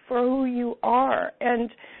enough for who you are.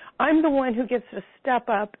 And I'm the one who gets to step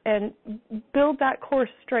up and build that core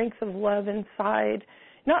strength of love inside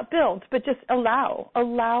not build, but just allow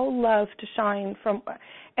love to shine from.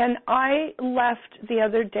 And I left the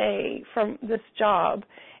other day from this job,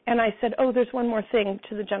 and I said, oh, there's one more thing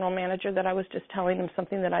to the general manager that I was just telling him,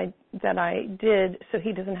 something that I did so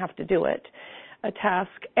he doesn't have to do it, a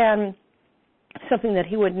task, and something that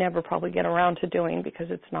he would never probably get around to doing because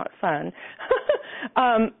it's not fun.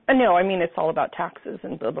 No, I mean, it's all about taxes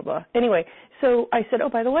and blah, blah, blah. Anyway, so I said, oh,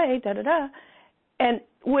 by the way, da-da-da. And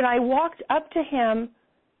when I walked up to him,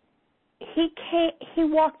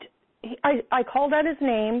 I called out his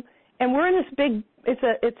name, and we're in this big, it's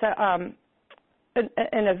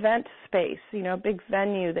an event space, a big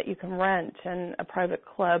venue that you can rent, and a private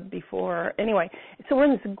club before. Anyway, so we're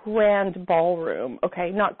in this grand ballroom.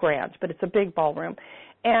 Okay, not grand, but it's a big ballroom,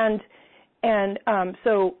 and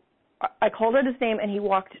so I called out his name, and he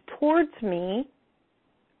walked towards me,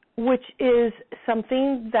 which is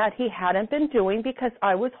something that he hadn't been doing because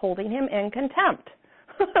I was holding him in contempt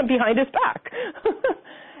behind his back.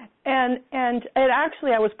 And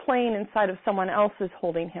actually I was playing inside of someone else's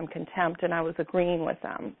holding him contempt, and I was agreeing with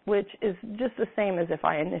them, which is just the same as if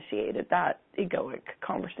I initiated that egoic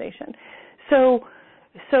conversation. So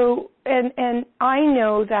and I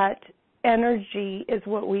know that energy is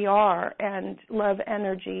what we are, and love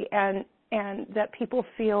energy, and that people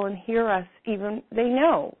feel and hear us, even they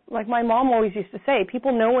know. Like my mom always used to say,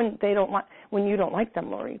 people know when you don't like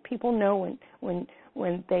them, Lori. People know when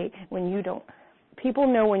you don't. People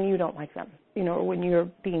know when you don't like them, or when you're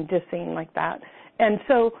being dissing like that. And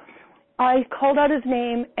so I called out his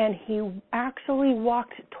name, and he actually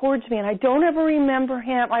walked towards me. And I don't ever remember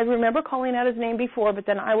him. I remember calling out his name before, but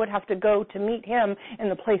then I would have to go to meet him in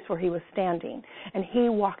the place where he was standing. And he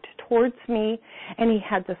walked towards me, and he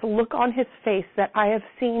had this look on his face that I have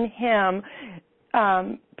seen him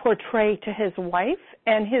portray to his wife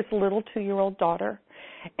and his little 2-year-old daughter.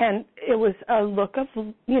 And it was a look of,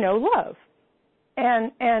 love.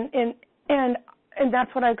 And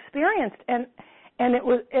that's what I experienced, and it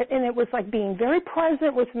was like being very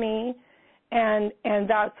present with me, and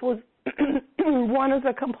that was one of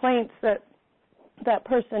the complaints that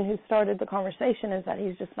person who started the conversation, is that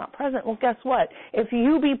he's just not present. Well, guess what? If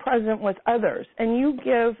you be present with others and you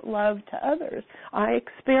give love to others, I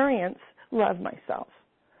experience love myself,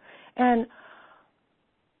 and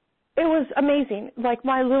it was amazing. Like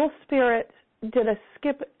my little spirit did a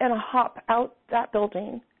skip and a hop out that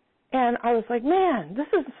building, and I was like, man, this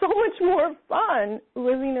is so much more fun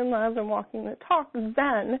living in love and walking the talk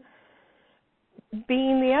than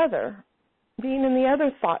being in the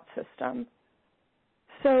other thought system.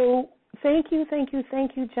 So thank you,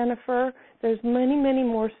 Jennifer. There's many, many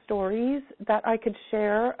more stories that I could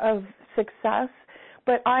share of success,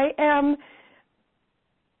 but I am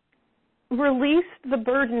released the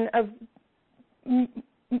burden of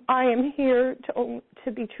I am here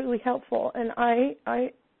to be truly helpful, and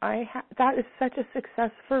that is such a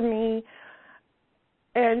success for me.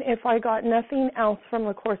 And if I got nothing else from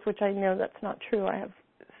the course, which I know that's not true, I have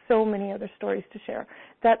so many other stories to share,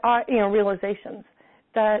 that realizations,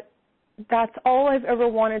 that's all I've ever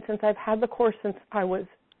wanted since I've had the course since I was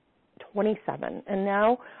 27, and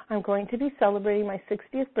now I'm going to be celebrating my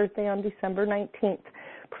 60th birthday on December 19th.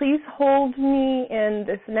 Please hold me in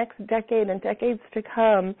this next decade and decades to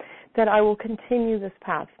come, that I will continue this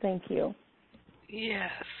path. Thank you.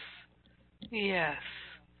 Yes.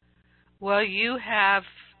 Well, you have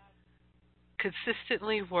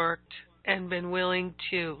consistently worked and been willing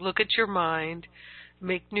to look at your mind,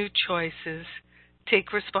 make new choices,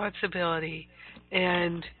 take responsibility,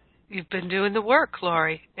 and you've been doing the work,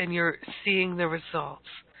 Lori, and you're seeing the results.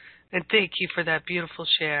 And thank you for that beautiful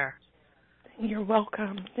share. You're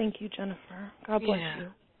welcome. Thank you, Jennifer. God bless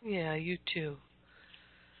you. Yeah, you too.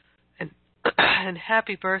 And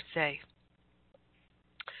happy birthday.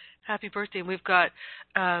 Happy birthday. And we've got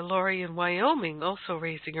Lori in Wyoming also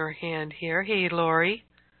raising her hand here. Hey, Lori.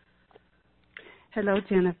 Hello,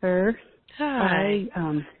 Jennifer. Hi.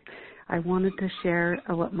 I wanted to share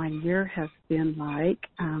what my year has been like,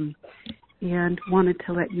 and wanted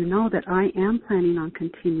to let you know that I am planning on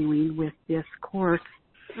continuing with this course.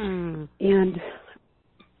 And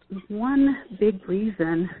one big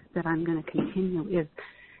reason that I'm going to continue is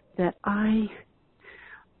that I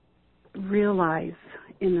realize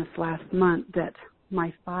in this last month that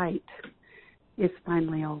my fight is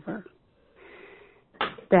finally over.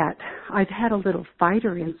 That I've had a little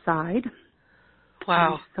fighter inside.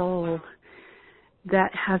 Wow. My soul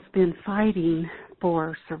that has been fighting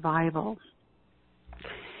for survival.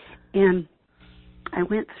 And I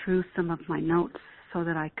went through some of my notes so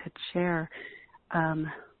that I could share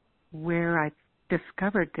where I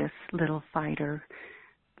discovered this little fighter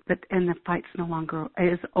and the fight's no longer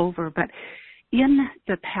is over. But in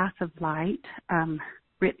The Path of Light,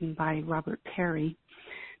 written by Robert Perry,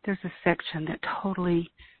 there's a section that totally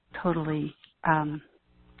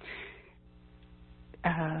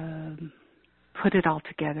put it all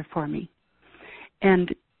together for me.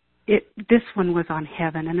 And this one was on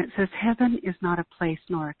heaven, and it says, heaven is not a place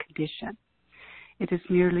nor a condition. It is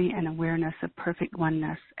merely an awareness of perfect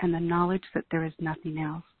oneness and the knowledge that there is nothing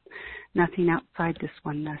else, nothing outside this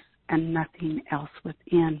oneness, and nothing else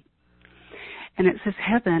within. And it says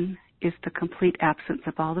heaven is the complete absence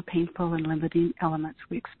of all the painful and limiting elements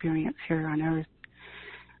we experience here on earth.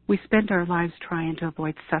 We spend our lives trying to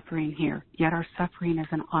avoid suffering here, yet our suffering is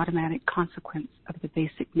an automatic consequence of the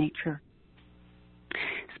basic nature.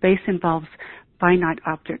 Space involves finite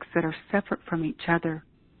objects that are separate from each other,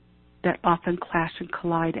 that often clash and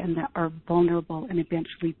collide, and that are vulnerable and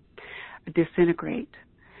eventually disintegrate.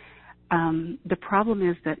 The problem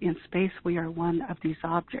is that in space we are one of these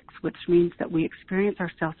objects, which means that we experience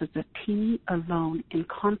ourselves as a teeny alone in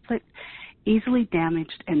conflict, easily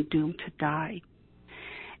damaged and doomed to die.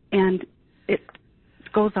 And it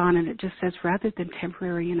goes on and it just says, rather than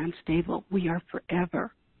temporary and unstable, we are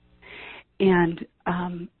forever. And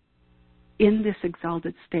in this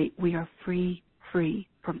exalted state, we are free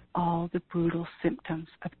from all the brutal symptoms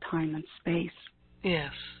of time and space.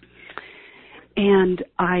 Yes. And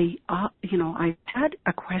I had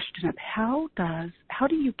a question of how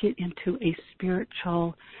do you get into a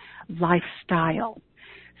spiritual lifestyle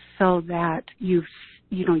so that you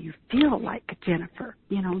feel like Jennifer,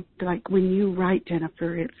 like when you write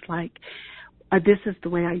Jennifer, it's like, this is the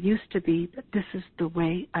way I used to be, but this is the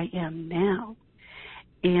way I am now.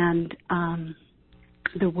 And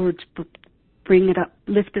the words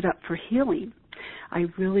lift it up for healing. I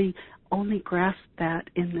really only grasped that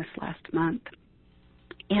in this last month.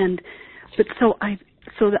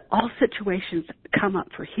 So that all situations come up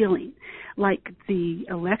for healing. Like the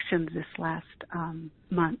election this last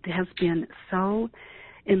month has been so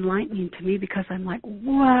enlightening to me, because I'm like,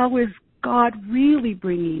 wow, is God really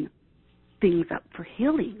bringing things up for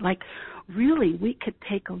healing? Like, really, we could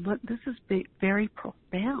take a look. This is very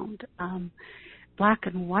profound, black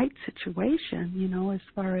and white situation, as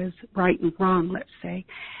far as right and wrong, let's say.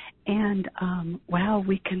 And, wow,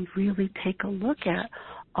 we can really take a look at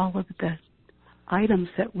all of the items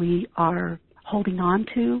that we are holding on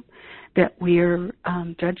to, that we're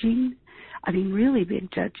judging. I mean, really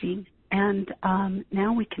big judging. And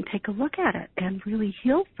now we can take a look at it and really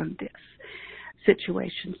heal from this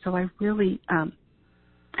situation. So I really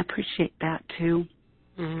appreciate that too.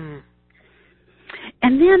 Mm.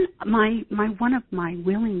 And then my one of my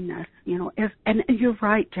willingness, and you're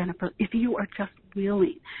right, Jennifer, if you are just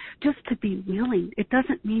willing, just to be willing, it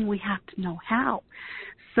doesn't mean we have to know how.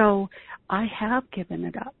 So I have given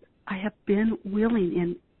it up. I have been willing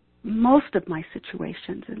in most of my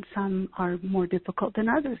situations, and some are more difficult than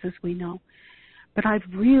others, as we know. But I've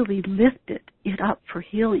really lifted it up for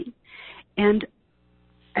healing. And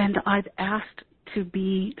I've asked to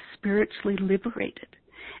be spiritually liberated.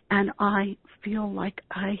 And I feel like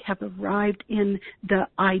I have arrived in the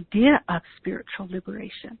idea of spiritual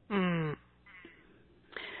liberation. Mm.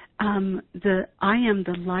 The I am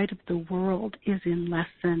the light of the world is in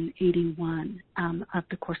lesson 81 of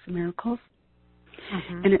the Course in Miracles.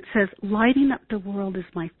 Mm-hmm. And it says, lighting up the world is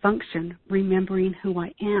my function, remembering who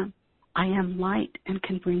I am. I am light and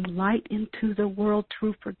can bring light into the world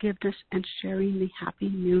through forgiveness and sharing the happy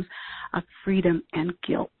news of freedom and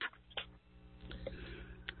guilt.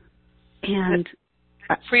 And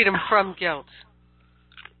freedom from guilt.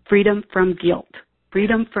 Freedom from guilt.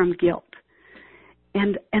 Freedom from guilt.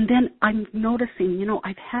 And then I'm noticing,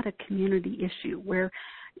 I've had a community issue where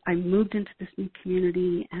I moved into this new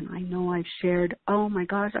community, and I know I've shared, oh my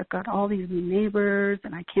gosh, I've got all these new neighbors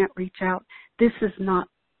and I can't reach out. This is not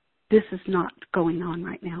going on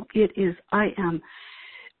right now.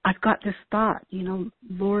 I've got this thought,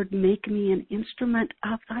 Lord, make me an instrument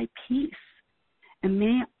of thy peace. And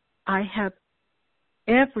may I have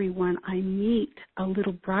everyone I meet a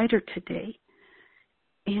little brighter today.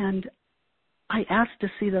 And I ask to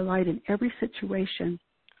see the light in every situation,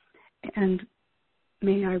 and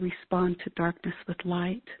may I respond to darkness with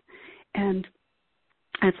light. And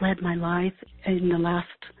I've led my life in the last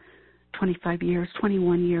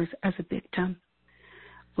 21 years as a victim,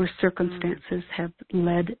 where circumstances have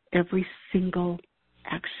led every single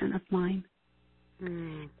action of mine.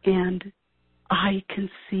 Mm. And I can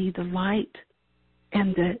see the light,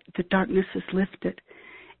 and the darkness is lifted.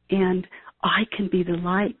 And I can be the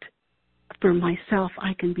light for myself.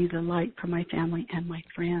 I can be the light for my family and my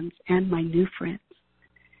friends and my new friends.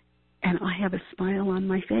 and I have a smile on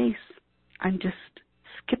my face. I'm just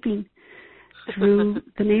skipping through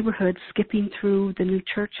the neighborhood, skipping through the new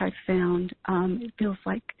church I found. It feels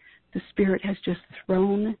like the Spirit has just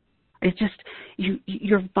thrown. It just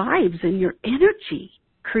your vibes and your energy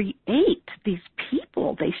create these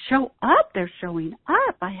people. They show up. They're showing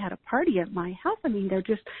up. I had a party at my house. I mean, they're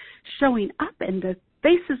just showing up, and the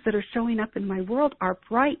faces that are showing up in my world are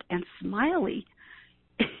bright and smiley.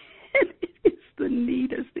 It's the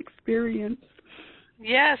neatest experience.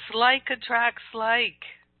 Yes, like attracts like.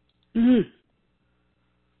 Mm.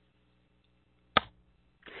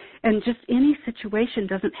 And just any situation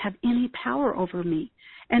doesn't have any power over me.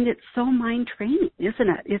 And it's so mind training, isn't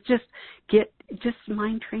it? It's just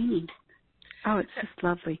mind training. Oh, it's just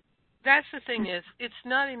lovely. That's the thing is, it's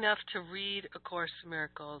not enough to read A Course in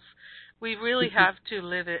Miracles. We really have to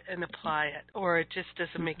live it and apply it, or it just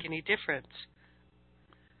doesn't make any difference.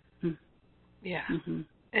 Yeah. Mm-hmm.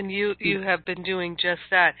 And you have been doing just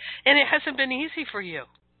that. And it hasn't been easy for you.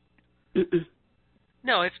 Mm-mm.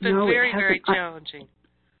 No, it's been very, very challenging.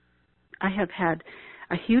 I have had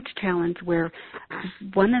a huge challenge where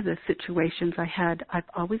one of the situations I've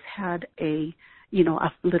always had a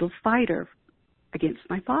little fighter against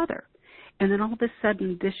my father. And then all of a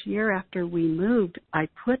sudden this year after we moved, I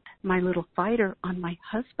put my little fighter on my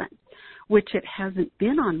husband, which it hasn't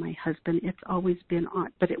been on my husband. It's always been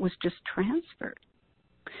on, but it was just transferred.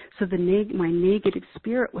 So my negative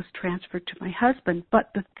spirit was transferred to my husband. But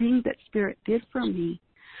the thing that Spirit did for me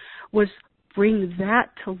was bring that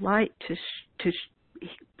to light, to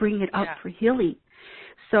bring it up for healing.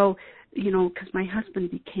 So, because my husband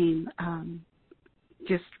became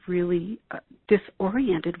just really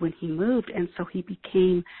disoriented when he moved, and so he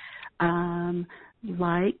became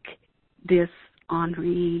like this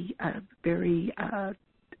ornery, very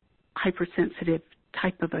hypersensitive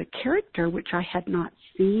type of a character, which I had not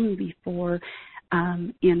seen before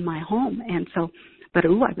in my home. And so, but I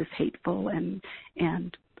was hateful and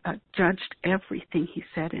judged everything he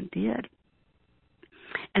said and did.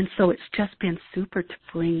 And so it's just been super to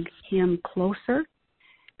bring him closer,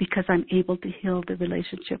 because I'm able to heal the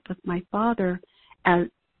relationship with my father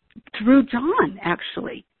through John,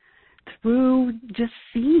 actually, through just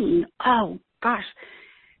seeing, oh, gosh,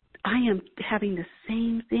 I am having the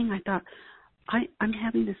same thing. I thought, I'm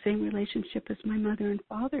having the same relationship as my mother and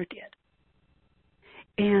father did.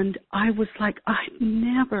 And I was like,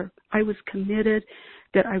 I was committed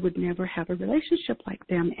that I would never have a relationship like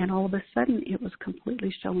them. And all of a sudden, it was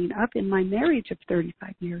completely showing up in my marriage of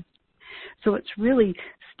 35 years. So it's really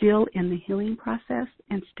still in the healing process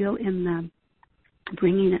and still in the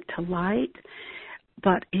bringing it to light.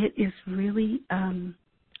 But it is really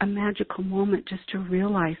a magical moment just to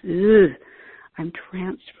realize, I'm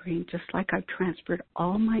transferring, just like I've transferred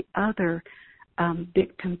all my other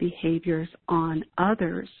victim behaviors on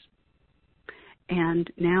others.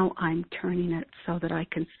 And now I'm turning it so that I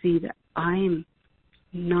can see that I'm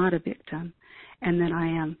not a victim and that I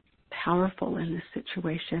am powerful in this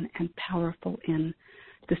situation and powerful in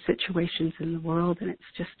the situations in the world. And it's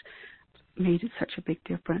just made it such a big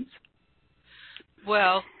difference.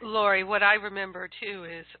 Well, Lori, what I remember, too,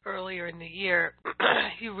 is earlier in the year,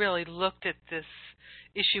 you really looked at this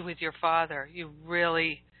issue with your father. You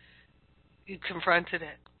confronted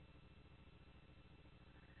it.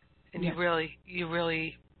 And yes. you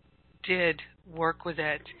really did work with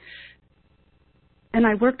it. And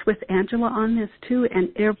I worked with Angela on this, too, and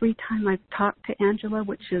every time I've talked to Angela,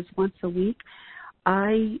 which is once a week,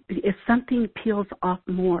 if something peels off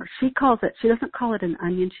more, she doesn't call it an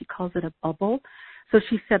onion, she calls it a bubble. So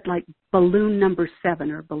she said, like, balloon number 7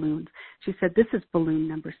 or balloons. She said, this is balloon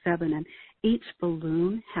number 7, and each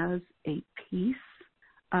balloon has a piece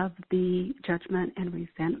of the judgment and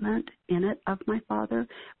resentment in it of my father,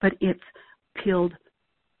 but it's peeled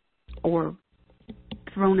or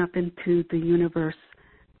thrown up into the universe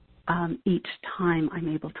each time I'm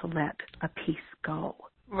able to let a piece go.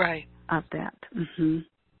 Right. Of that. Mm-hmm.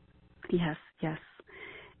 Yes.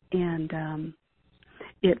 And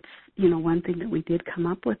it's, one thing that we did come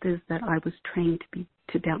up with is that I was trained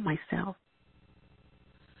to doubt myself.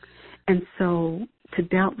 And so to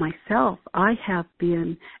doubt myself, I have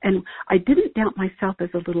been, and I didn't doubt myself as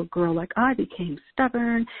a little girl, like I became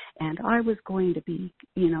stubborn and I was going to be,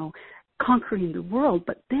 conquering the world.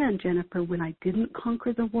 But then, Jennifer, when I didn't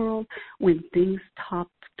conquer the world, when things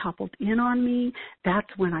toppled in on me,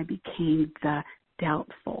 that's when I became the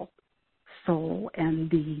doubtful soul and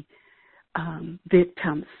the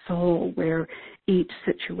victim soul, where each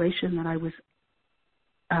situation that I was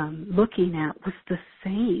looking at was the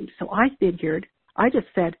same. So I just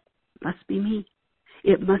said, must be me.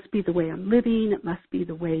 it must be the way I'm living. It must be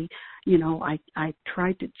the way, you know, I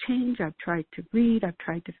tried to change. I've tried to read. I've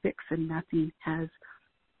tried to fix, and nothing has.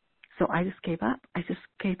 So I just gave up. I just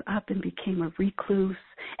gave up and became a recluse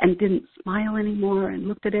and didn't smile anymore and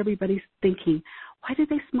looked at everybody thinking, why do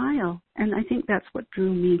they smile? And I think that's what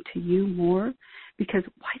drew me to you more, because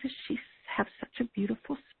why does she have such a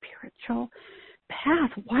beautiful spiritual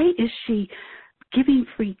path? Why is she giving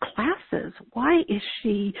free classes? Why is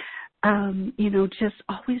she, just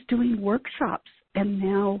always doing workshops? And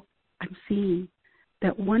now I'm seeing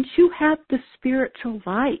that once you have the spiritual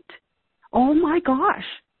light, oh my gosh,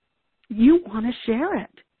 you want to share it.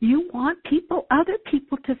 You want other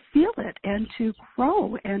people to feel it and to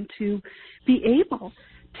grow and to be able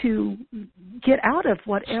to get out of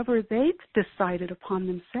whatever they've decided upon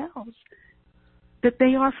themselves, that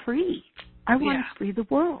they are free. I want to free the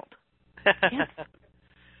world. Yes.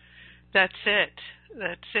 That's it.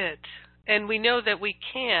 That's it. And we know that we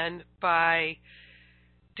can by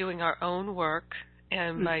doing our own work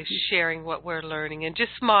and by sharing what we're learning and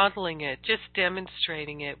just modeling it, just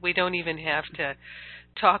demonstrating it. We don't even have to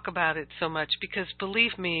talk about it so much because,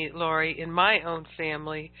 believe me, Lori, in my own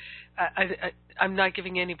family, I'm not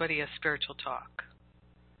giving anybody a spiritual talk.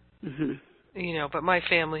 Mm-hmm. You know, but my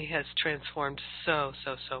family has transformed so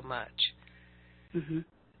much. Mm-hmm.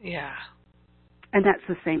 Yeah. And that's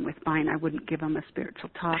the same with mine. I wouldn't give them a spiritual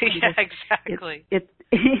talk. Yeah, exactly. It's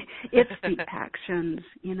the actions,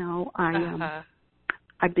 you know.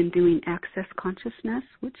 I've been doing Access Consciousness,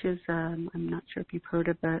 which is, I'm not sure if you've heard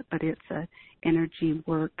of it, but it's a energy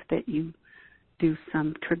work that you do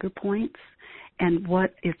some trigger points. And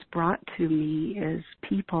what it's brought to me is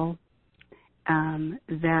people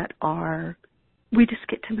that we just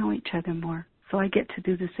get to know each other more. So I get to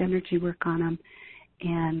do this energy work on them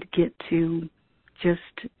and get to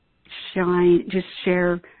just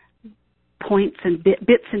share points and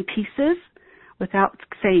bits and pieces without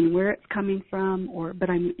saying where it's coming from, but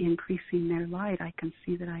I'm increasing their light. I can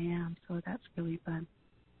see that I am, so that's really fun.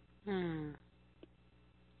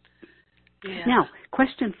 Yeah. Now,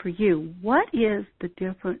 question for you. What is the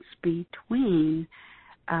difference between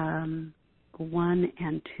 1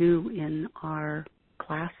 and 2 in our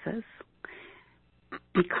classes?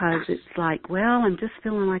 Because it's like, well, I'm just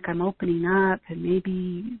feeling like I'm opening up, and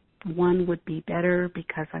maybe 1 would be better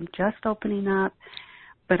because I'm just opening up.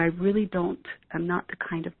 But I really I'm not the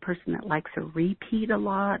kind of person that likes a repeat a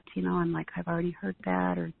lot. You know, I'm like, I've already heard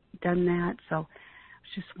that or done that. So I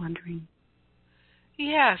was just wondering.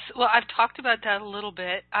 Yes. Well, I've talked about that a little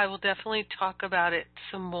bit. I will definitely talk about it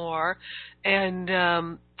some more.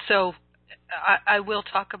 And so I will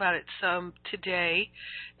talk about it some today,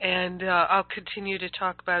 and I'll continue to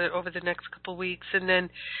talk about it over the next couple of weeks. And then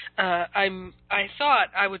I thought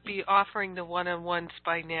I would be offering the one-on-ones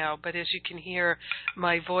by now, but as you can hear,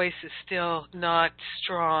 my voice is still not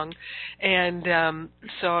strong, and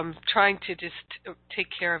so I'm trying to just take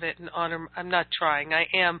care of it and honor. I'm not trying. I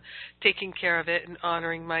am taking care of it and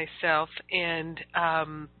honoring myself, and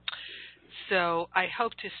so I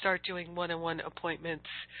hope to start doing one-on-one appointments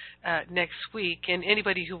next week. And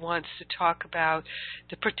anybody who wants to talk about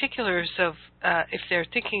the particulars of if they're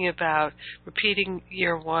thinking about repeating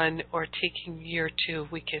year 1 or taking year 2,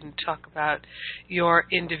 we can talk about your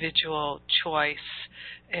individual choice.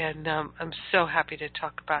 And I'm so happy to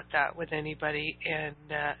talk about that with anybody, and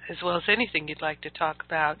as well as anything you'd like to talk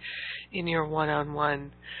about in your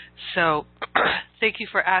one-on-one. So thank you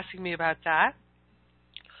for asking me about that.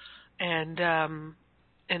 And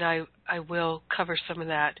I will cover some of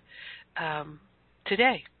that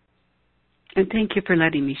today. And thank you for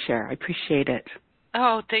letting me share. I appreciate it.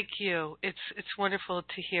 Oh, thank you. It's wonderful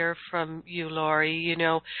to hear from you, Lori. You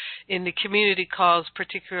know, in the community calls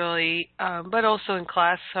particularly, but also in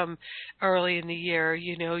class early in the year,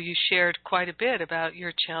 you know, you shared quite a bit about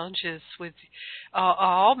your challenges with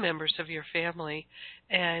all members of your family,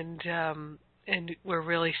 and we're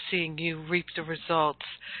really seeing you reap the results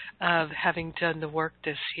of having done the work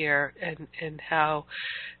this year, and how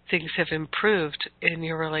things have improved in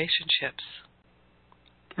your relationships.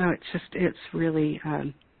 Oh, it's really,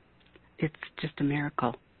 it's just a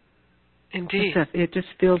miracle. Indeed. It just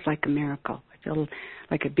feels like a miracle. I feel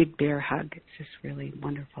like a big bear hug. It's just really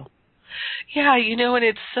wonderful. Yeah, you know, and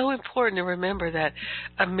it's so important to remember that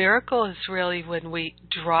a miracle is really when we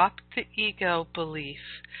drop the ego belief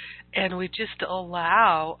and we just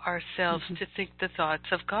allow ourselves to think the thoughts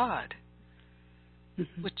of God,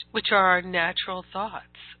 which are our natural thoughts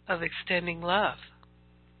of extending love.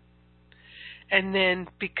 And then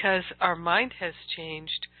because our mind has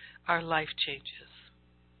changed, our life changes.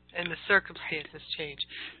 and the circumstances change.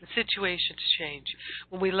 The situations change.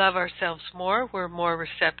 When we love ourselves more, we're more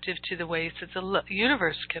receptive to the ways that the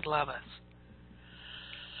universe can love us.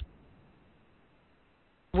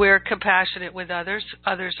 We're compassionate with others.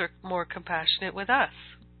 Others are more compassionate with us.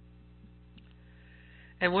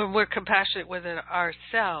 And when we're compassionate with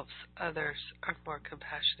ourselves, others are more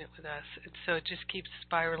compassionate with us. And so it just keeps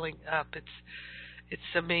spiraling up. It's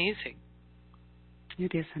amazing.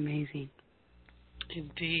 It is amazing.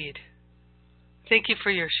 Indeed. Thank you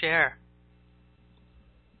for your share.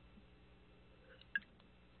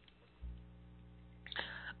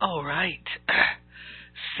 All right.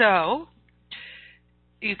 So,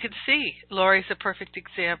 you can see Lori's a perfect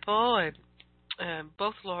example, and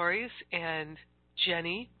both Lori's and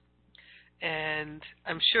Jenny, and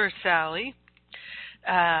I'm sure Sally,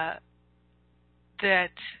 that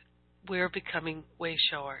we're becoming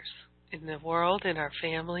wayshowers in the world, in our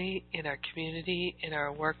family, in our community, in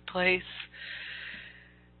our workplace.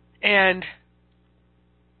 And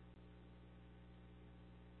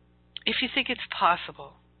if you think it's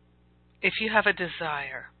possible, if you have a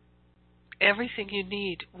desire, everything you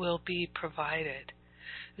need will be provided,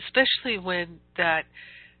 especially when that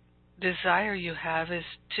desire you have is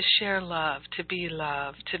to share love, to be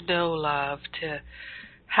love, to know love, to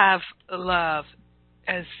have love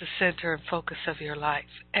as the center and focus of your life.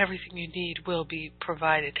 Everything you need will be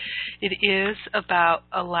provided. It is about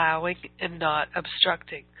allowing and not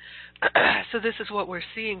obstructing. So this is what we're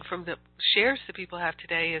seeing from the shares that people have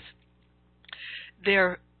today is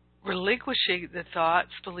they're relinquishing the thoughts,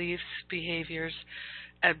 beliefs, behaviors,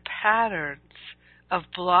 and patterns of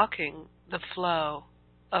blocking the flow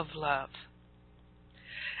of love.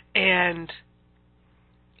 And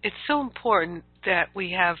it's so important that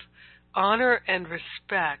we have honor and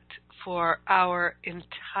respect for our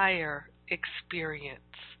entire experience.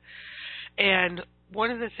 And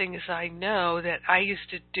one of the things I know that I used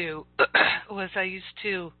to do was I used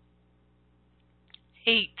to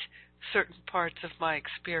hate certain parts of my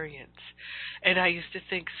experience. And I used to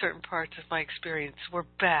think certain parts of my experience were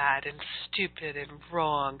bad and stupid and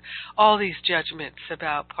wrong. All these judgments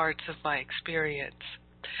about parts of my experience.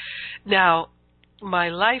 Now, my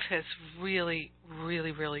life has really,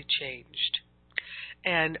 really, really changed.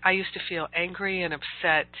 And I used to feel angry and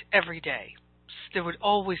upset every day. There would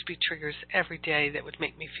always be triggers every day that would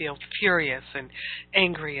make me feel furious and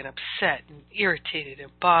angry and upset and irritated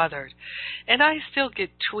and bothered. And I still get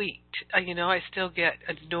tweaked. I still get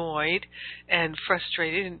annoyed and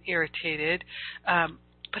frustrated and irritated.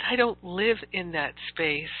 But I don't live in that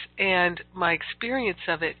space. And my experience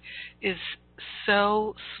of it is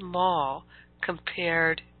so small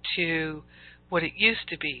compared to what it used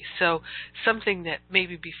to be. So something that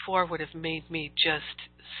maybe before would have made me just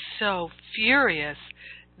so furious,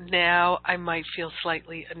 now I might feel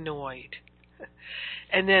slightly annoyed.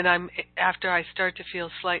 And then after I start to feel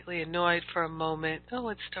slightly annoyed for a moment, oh,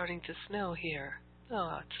 it's starting to snow here.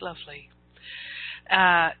 Oh, it's lovely.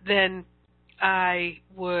 Then I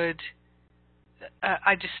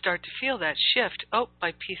just start to feel that shift. Oh,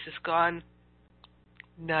 my peace is gone.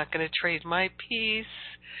 Not going to trade my peace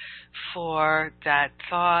for that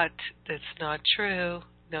thought that's not true.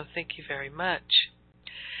 No, thank you very much.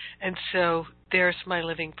 And so there's my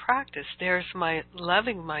living practice. There's my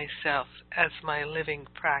loving myself as my living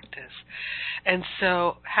practice. And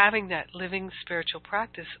so having that living spiritual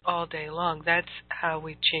practice all day long, that's how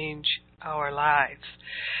we change our lives.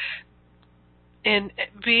 And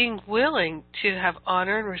being willing to have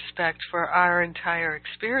honor and respect for our entire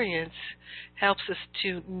experience helps us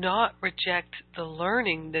to not reject the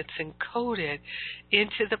learning that's encoded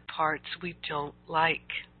into the parts we don't like.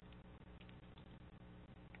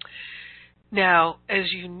 Now,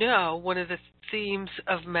 as you know, one of the themes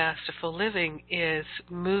of masterful living is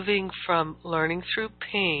moving from learning through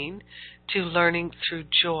pain to learning through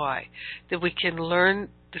joy. That we can learn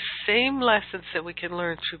the same lessons that we can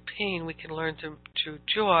learn through pain, we can learn through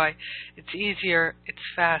joy. It's easier, it's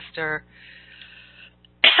faster,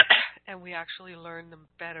 and we actually learn them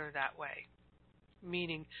better that way.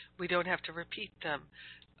 Meaning we don't have to repeat them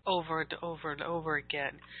over and over and over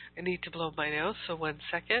again. I need to blow my nose, so 1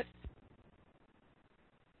 second.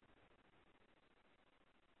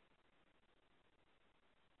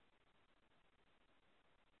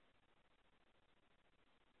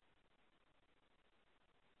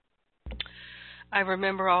 I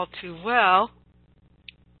remember all too well,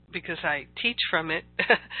 because I teach from it,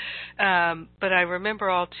 but I remember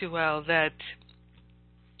all too well that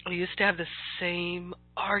I used to have the same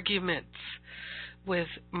arguments with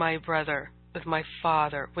my brother, with my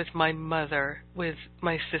father, with my mother, with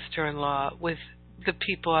my sister-in-law, with the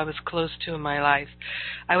people I was close to in my life,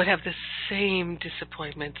 I would have the same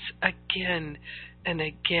disappointments again and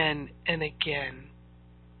again and again,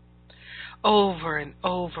 over and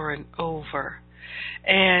over and over.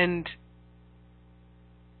 And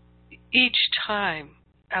each time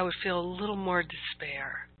I would feel a little more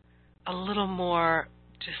despair, a little more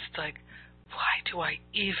just like, why do I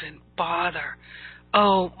even bother?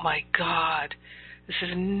 Oh my God, this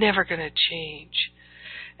is never going to change.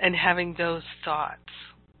 And having those thoughts.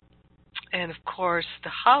 And of course, the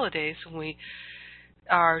holidays, when we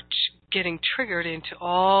are getting triggered into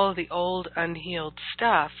all the old unhealed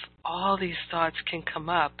stuff, all these thoughts can come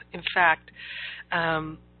up. In fact,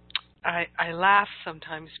 I laugh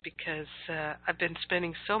sometimes because I've been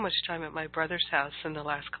spending so much time at my brother's house in the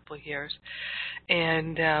last couple of years,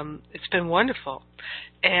 and it's been wonderful.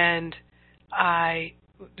 And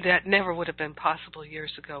that never would have been possible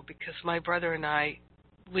years ago, because my brother and I,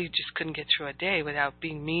 we just couldn't get through a day without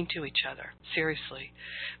being mean to each other. Seriously.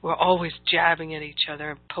 We're always jabbing at each other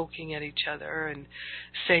and poking at each other and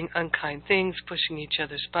saying unkind things, pushing each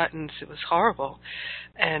other's buttons. It was horrible.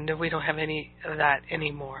 And we don't have any of that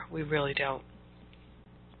anymore. We really don't.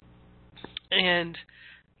 And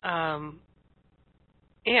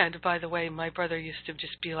by the way, my brother used to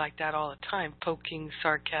just be like that all the time, poking,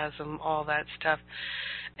 sarcasm, all that stuff.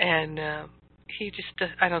 And he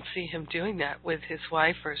just, I don't see him doing that with his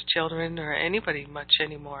wife or his children or anybody much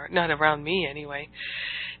anymore, not around me anyway.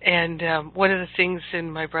 And one of the things in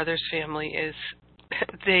my brother's family is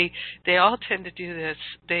they all tend to do this.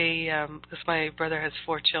 Because my brother has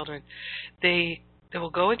 4 children, they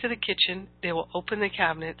will go into the kitchen, they will open the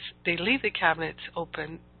cabinets, they leave the cabinets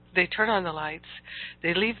open, they turn on the lights,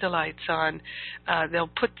 they leave the lights on, they'll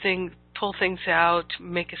pull things out,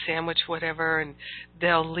 make a sandwich, whatever, and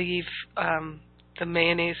they'll leave the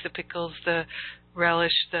mayonnaise, the pickles, the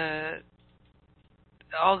relish,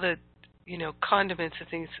 all the condiments and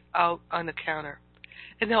things out on the counter.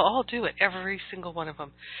 And they'll all do it, every single one of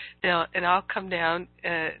them. And I'll come down,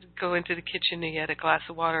 go into the kitchen to get a glass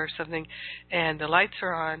of water or something, and the lights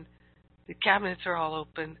are on, the cabinets are all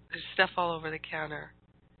open, there's stuff all over the counter.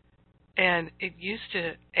 And it used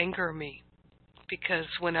to anger me, because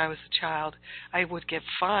when I was a child, I would get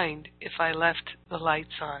fined if I left the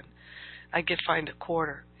lights on. I'd get fined a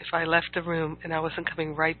quarter if I left the room and I wasn't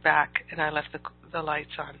coming right back and I left the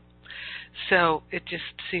lights on. So it just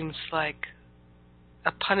seems like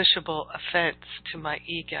a punishable offense to my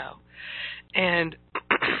ego, and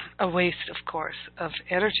a waste, of course, of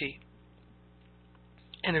energy.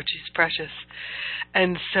 Energy is precious.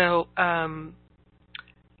 And so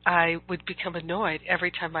I would become annoyed every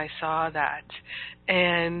time I saw that.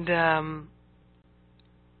 And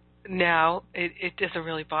now it doesn't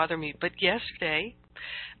really bother me. But yesterday,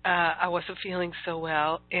 I wasn't feeling so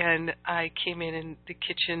well, and I came in and the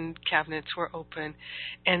kitchen cabinets were open,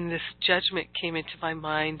 and this judgment came into my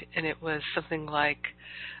mind, and it was something like,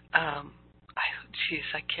 I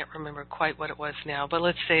can't remember quite what it was now, but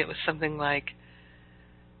let's say it was something like,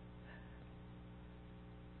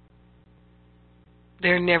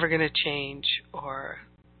 they're never going to change, or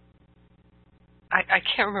I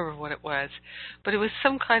can't remember what it was, but it was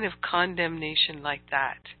some kind of condemnation like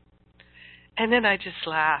that. And then I just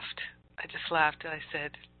laughed. And I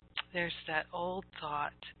said, there's that old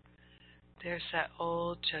thought. There's that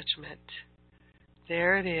old judgment.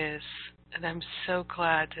 There it is. And I'm so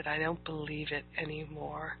glad that I don't believe it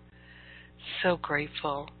anymore. So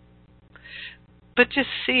grateful. But just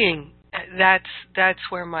seeing, that's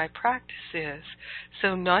where my practice is.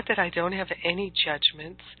 So not that I don't have any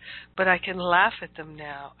judgments, but I can laugh at them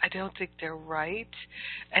now. I don't think they're right,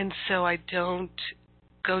 and so I don't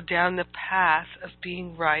go down the path of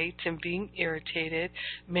being right and being irritated,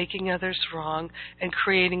 making others wrong, and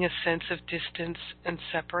creating a sense of distance and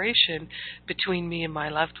separation between me and my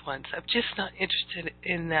loved ones. I'm just not interested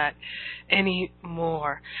in that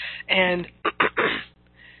anymore. And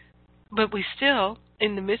but we still,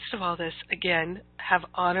 in the midst of all this, again, have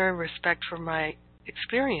honor and respect for my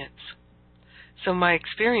experience. So my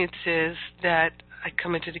experience is that I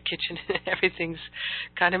come into the kitchen and everything's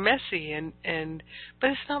kind of messy, but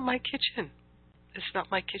it's not my kitchen. It's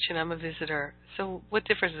not my kitchen. I'm a visitor. So what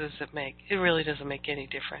difference does it make? It really doesn't make any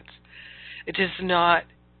difference. It does not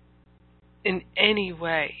in any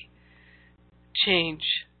way change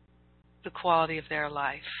the quality of their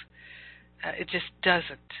life. It just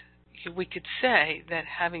doesn't. We could say that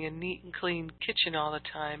having a neat and clean kitchen all the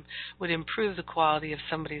time would improve the quality of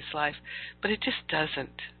somebody's life, but it just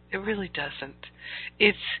doesn't. It really doesn't.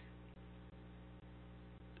 It's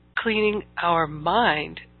cleaning our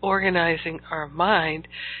mind, organizing our mind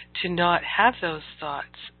to not have those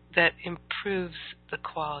thoughts that improves the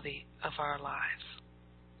quality of our lives.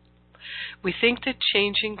 We think that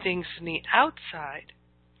changing things in the outside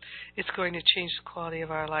is going to change the quality of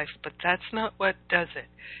our life, but that's not what does it.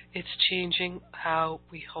 It's changing how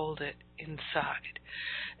we hold it inside.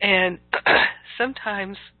 And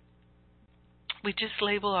sometimes we just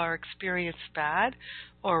label our experience bad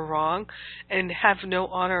or wrong and have no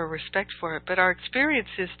honor or respect for it. But our experience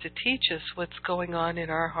is to teach us what's going on in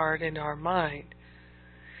our heart and our mind.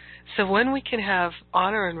 So when we can have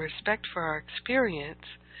honor and respect for our experience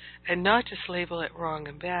and not just label it wrong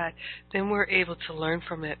and bad, then we're able to learn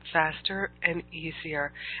from it faster and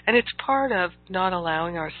easier. And it's part of not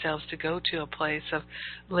allowing ourselves to go to a place of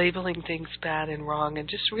labeling things bad and wrong, and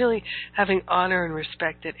just really having honor and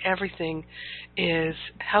respect that everything is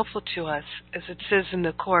helpful to us. As it says in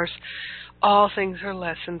the Course, all things are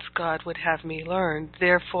lessons God would have me learn.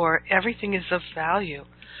 Therefore, everything is of value.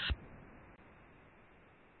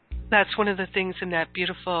 That's one of the things in that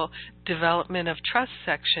beautiful development of trust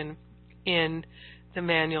section in the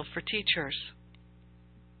Manual for Teachers.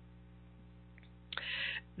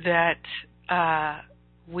 That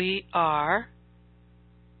we are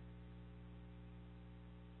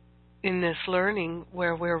in this learning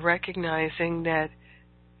where we're recognizing that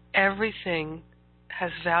everything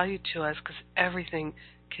has value to us because everything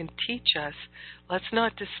can teach us. Let's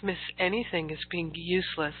not dismiss anything as being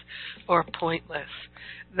useless or pointless.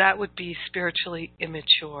 That would be spiritually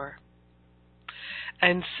immature.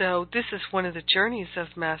 And so this is one of the journeys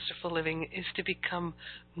of Masterful Living, is to become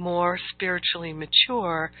more spiritually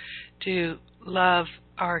mature, to love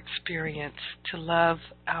our experience, to love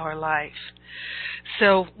our life.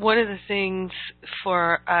 So one of the things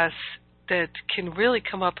for us that can really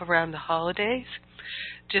come up around the holidays,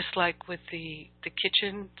 just like with the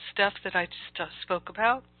kitchen stuff that I just spoke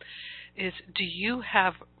about, is, do you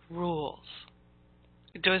have rules?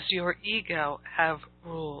 Does your ego have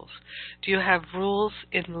rules? Do you have rules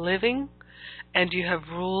in living, and do you have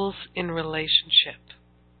rules in relationship?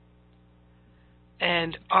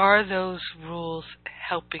 And are those rules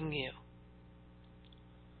helping you?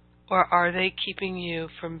 Or are they keeping you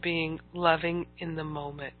from being loving in the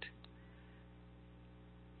moment?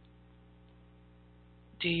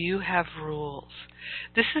 Do you have rules?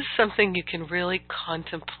 This is something you can really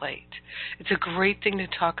contemplate. It's a great thing to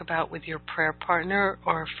talk about with your prayer partner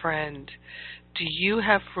or a friend. Do you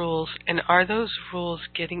have rules, and are those rules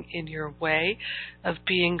getting in your way of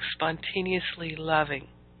being spontaneously loving?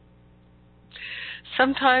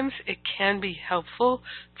 Sometimes it can be helpful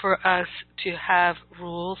for us to have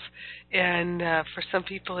rules, and for some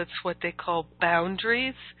people it's what they call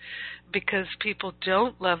boundaries, because people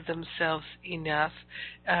don't love themselves enough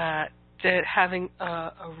that having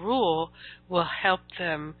a rule will help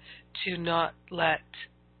them to not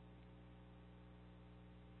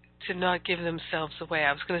give themselves away.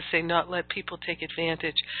 I was going to say not let people take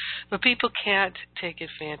advantage, but people can't take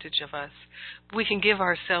advantage of us. We can give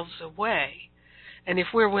ourselves away. And if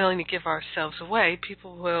we're willing to give ourselves away,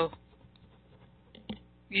 people will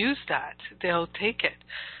use that. They'll take it.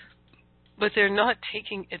 But they're not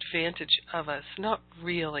taking advantage of us, not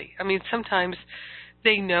really. I mean, sometimes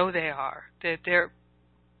they know they are, that they're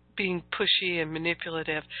being pushy and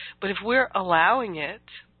manipulative. But if we're allowing it,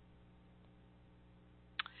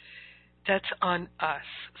 that's on us.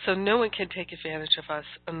 So no one can take advantage of us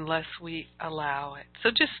unless we allow it. So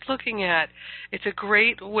just looking at, it's a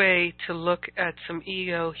great way to look at some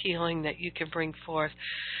ego healing that you can bring forth.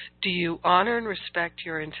 Do you honor and respect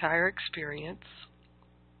your entire experience?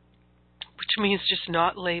 Which means just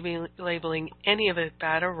not labeling any of it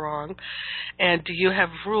bad or wrong. And do you have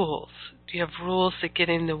rules? Do you have rules that get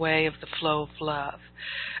in the way of the flow of love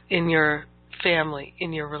in your family,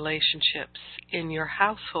 in your relationships, in your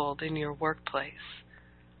household, in your workplace?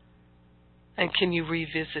 And can you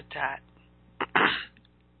revisit that?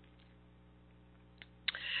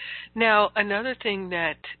 Now, another thing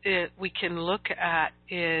that we can look at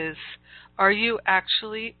is, are you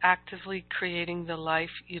actually actively creating the life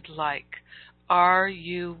you'd like? Are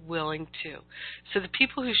you willing to? So the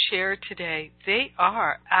people who share today, they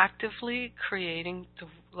are actively creating the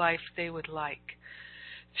life they would like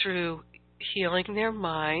through healing their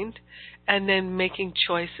mind and then making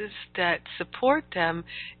choices that support them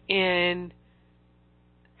in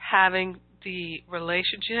having the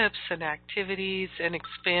relationships and activities and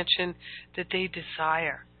expansion that they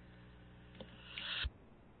desire.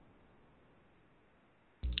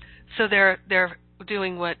 So they're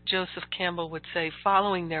doing what Joseph Campbell would say,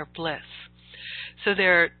 following their bliss. So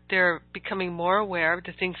they're becoming more aware of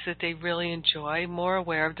the things that they really enjoy, more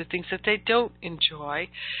aware of the things that they don't enjoy,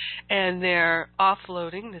 and they're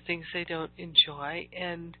offloading the things they don't enjoy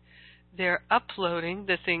and they're uploading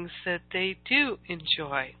the things that they do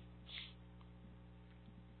enjoy.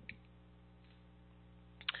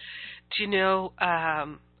 Do you know,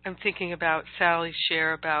 I'm thinking about Sally's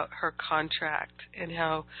share about her contract and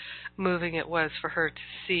how moving it was for her to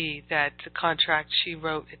see that the contract she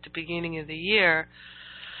wrote at the beginning of the year,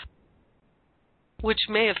 which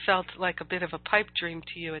may have felt like a bit of a pipe dream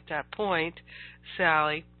to you at that point,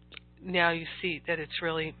 Sally, now you see that it's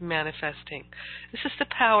really manifesting. This is the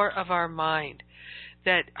power of our mind,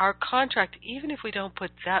 that our contract, even if we don't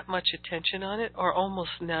put that much attention on it, or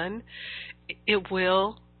almost none, it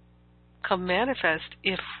will come manifest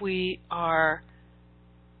if we are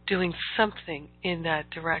doing something in that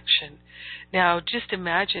direction. Now, just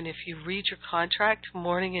imagine if you read your contract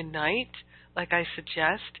morning and night, like I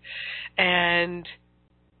suggest, and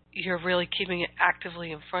you're really keeping it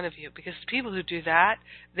actively in front of you, because the people who do that,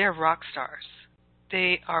 they're rock stars.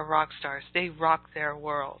 They are rock stars. They rock their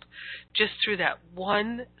world just through that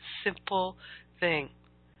one simple thing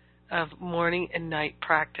of morning and night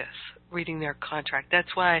practice, reading their contract.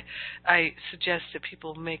 That's why I suggest that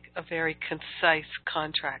people make a very concise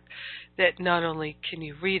contract, that not only can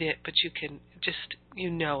you read it, but you can just, you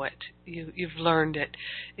know it. You've learned it.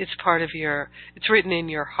 It's part of it's written in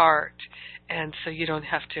your heart, and so you don't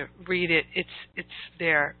have to read it. It's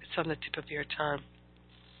there. It's on the tip of your tongue.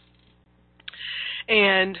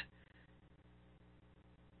 And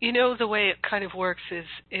you know, the way it kind of works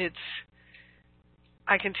is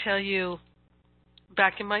I can tell you,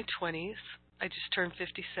 back in my 20s, I just turned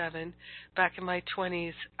 57. Back in my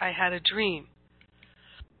 20s, I had a dream.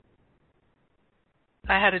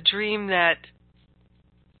 I had a dream that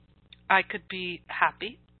I could be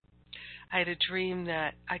happy. I had a dream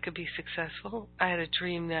that I could be successful. I had a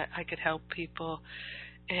dream that I could help people.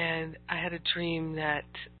 And I had a dream that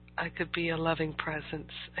I could be a loving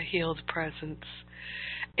presence, a healed presence.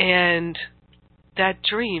 And that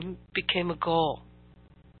dream became a goal.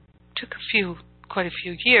 It took quite a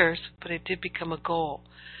few years, but it did become a goal.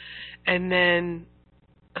 And then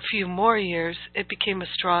a few more years, it became a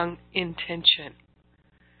strong intention.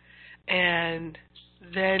 And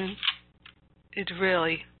then it's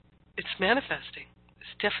manifesting.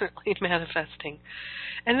 It's definitely manifesting.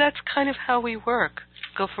 And that's kind of how we work.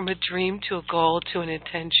 Go from a dream to a goal to an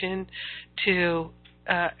intention to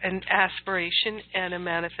an aspiration and a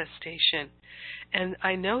manifestation. And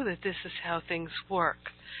I know that this is how things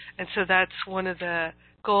work. And so that's one of the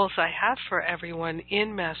goals I have for everyone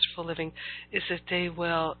in Masterful Living, is that they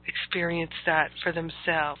will experience that for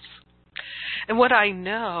themselves. And what I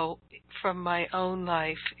know from my own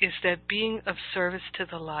life is that being of service to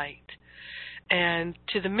the light and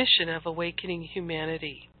to the mission of awakening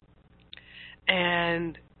humanity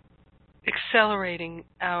and accelerating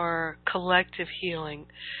our collective healing,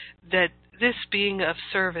 that this being of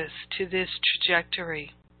service to this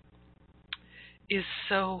trajectory is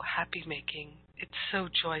so happy-making. It's so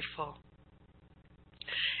joyful.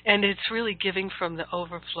 And it's really giving from the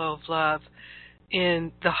overflow of love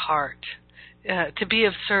in the heart. To be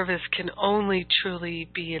of service can only truly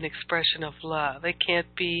be an expression of love. It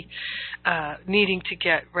can't be needing to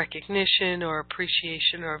get recognition or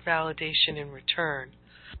appreciation or validation in return.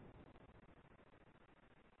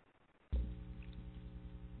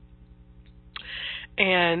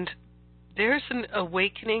 And there's an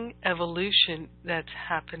awakening evolution that's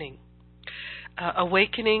happening.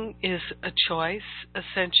 Awakening is a choice.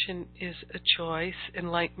 Ascension is a choice.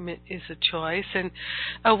 Enlightenment is a choice. And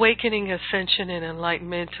awakening, ascension, and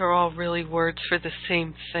enlightenment are all really words for the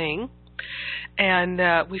same thing.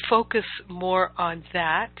 And we focus more on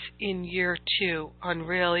that in year 2, on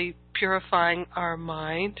really purifying our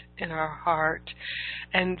mind and our heart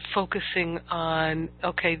and focusing on,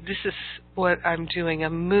 okay, this is what I'm doing.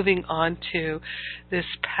 I'm moving on to this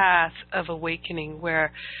path of awakening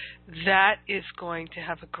where that is going to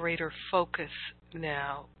have a greater focus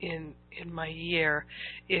now in my year,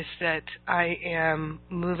 is that I am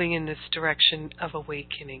moving in this direction of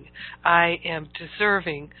awakening. I am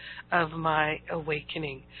deserving of my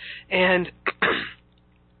awakening. And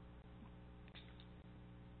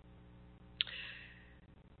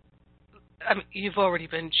I mean, you've already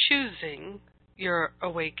been choosing your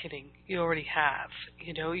awakening. You already have,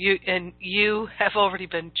 you have already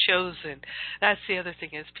been chosen. That's the other thing,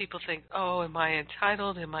 is people think, oh, am I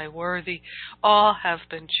entitled? Am I worthy? All have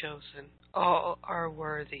been chosen. All are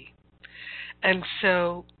worthy. And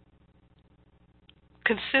so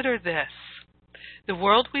consider this. The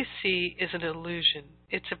world we see is an illusion.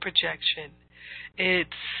 It's a projection. It's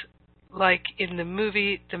like in the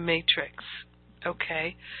movie The Matrix,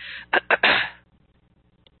 okay?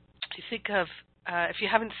 You think of if you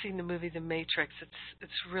haven't seen the movie The Matrix,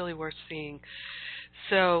 it's really worth seeing.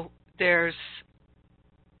 So there's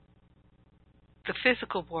the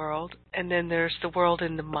physical world, and then there's the world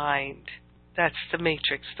in the mind. That's the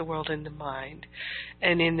Matrix, the world in the mind.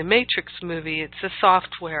 And in the Matrix movie, it's a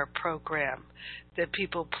software program that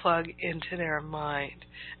people plug into their mind.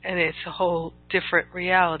 And it's a whole different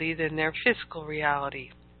reality than their physical reality.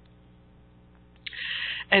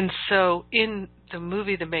 And so in the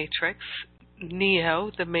movie The Matrix,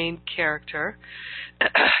 Neo, the main character,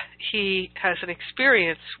 he has an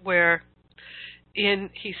experience where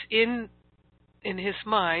he's in his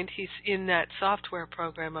mind, he's in that software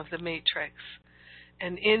program of the Matrix.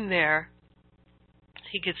 And in there,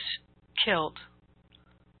 he gets killed.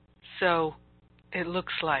 So it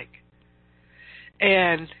looks like.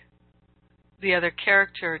 And the other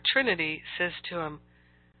character, Trinity, says to him,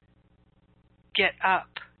 "Get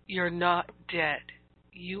up. You're not dead.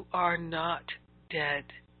 You are not dead.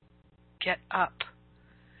 Get up."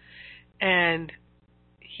 And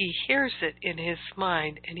he hears it in his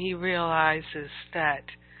mind, and he realizes that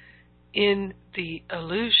in the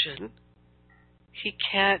illusion, he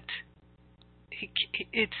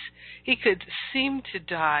could seem to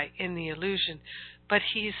die in the illusion, but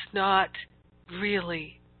he's not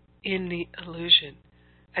really in the illusion.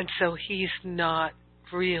 And so he's not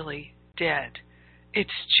really dead.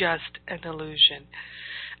 It's just an illusion.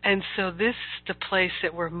 And so this is the place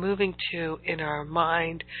that we're moving to in our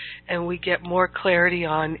mind, and we get more clarity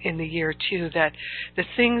on in the year 2, that the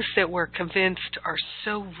things that we're convinced are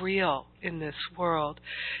so real in this world,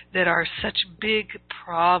 that are such big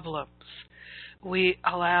problems, we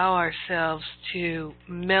allow ourselves to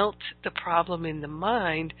melt the problem in the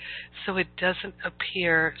mind so it doesn't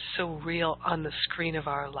appear so real on the screen of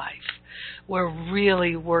our life. We're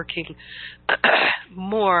really working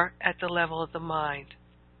more at the level of the mind.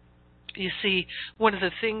 You see, one of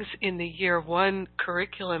the things in the year 1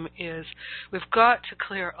 curriculum is we've got to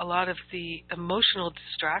clear a lot of the emotional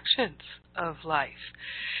distractions of life.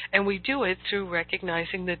 And we do it through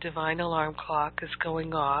recognizing the divine alarm clock is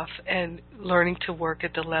going off and learning to work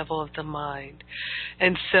at the level of the mind.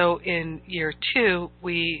 And so in year 2,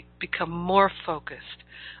 we become more focused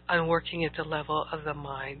on working at the level of the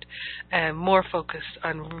mind and more focused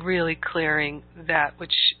on really clearing that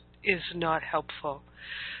which is not helpful.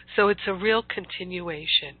 So it's a real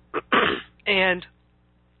continuation. And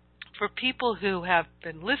for people who have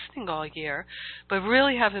been listening all year but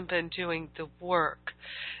really haven't been doing the work,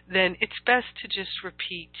 then it's best to just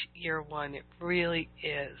repeat year 1. It really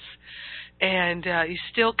is. And you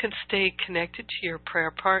still can stay connected to your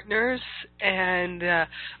prayer partners, and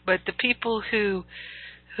but the people who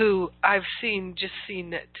I've seen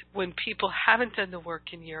that when people haven't done the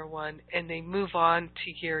work in year 1 and they move on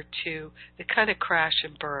to year 2, they kind of crash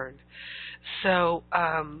and burn. So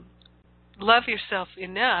love yourself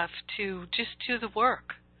enough to just do the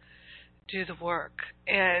work. Do the work.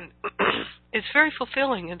 And it's very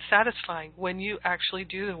fulfilling and satisfying when you actually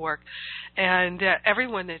do the work. And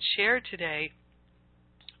everyone that shared today,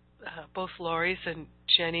 both Lori's and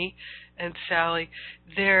Jenny and Sally,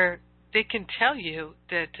 they can tell you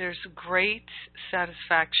that there's great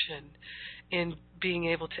satisfaction in being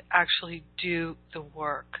able to actually do the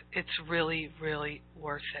work. It's really, really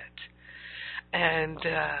worth it. And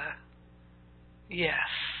yes.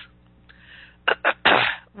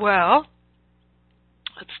 Well,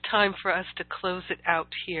 it's time for us to close it out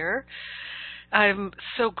here. I'm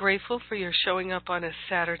so grateful for your showing up on a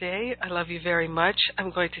Saturday. I love you very much. I'm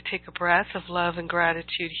going to take a breath of love and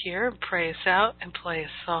gratitude here and pray us out and play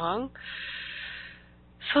a song.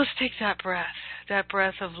 So let's take that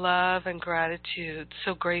breath of love and gratitude.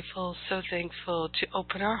 So grateful, so thankful to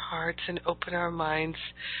open our hearts and open our minds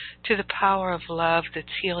to the power of love that's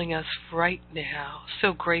healing us right now.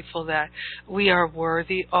 So grateful that we are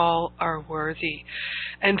worthy, all are worthy.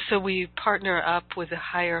 And so we partner up with the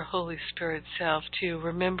higher Holy Spirit self to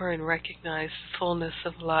remember and recognize the fullness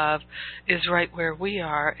of love is right where we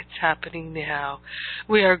are. It's happening now.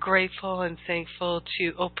 We are grateful and thankful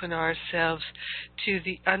to open ourselves to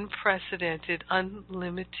the unprecedented,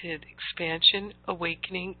 unlimited expansion,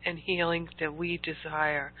 awakening, and healing that we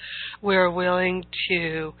desire. We're willing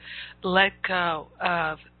to let go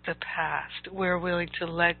of the past. We're willing to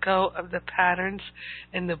let go of the patterns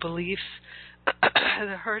and the beliefs,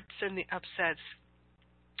 the hurts and the upsets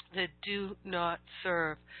that do not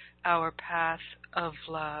serve our path of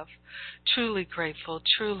love. Truly grateful,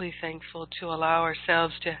 truly thankful to allow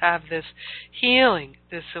ourselves to have this healing,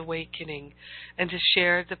 this awakening, and to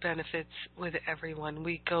share the benefits with everyone.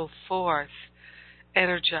 We go forth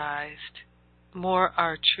energized, more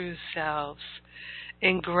our true selves,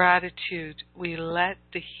 In gratitude, we let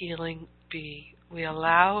the healing be. We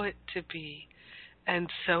allow it to be. And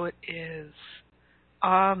so it is.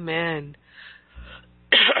 Amen.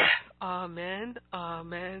 Amen,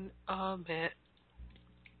 amen, amen.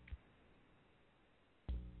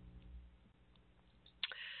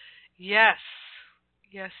 Yes,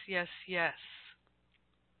 yes, yes, yes.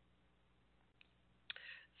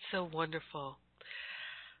 So wonderful.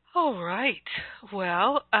 All right.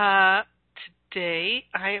 Well, today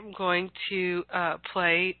I am going to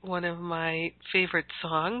play one of my favorite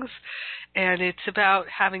songs, and it's about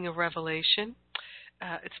having a revelation.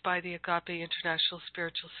 It's by the Agape International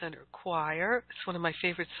Spiritual Center Choir. It's one of my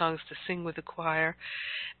favorite songs to sing with the choir.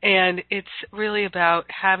 And it's really about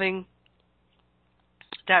having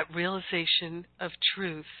that realization of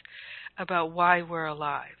truth about why we're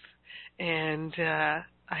alive. And I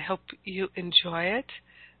hope you enjoy it.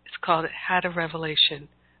 It's called Had a Revelation.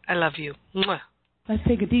 I love you. Mwah. Let's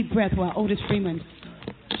take a deep breath while Otis Freeman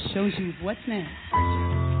shows you what's next.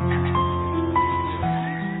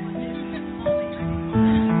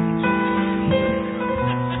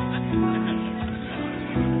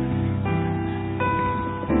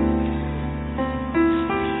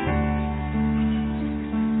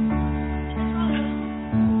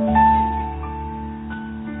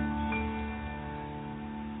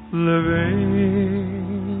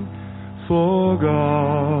 Living for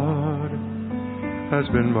God has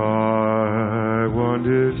been my one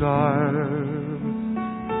desire.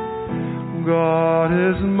 God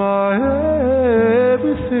is my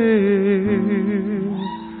everything.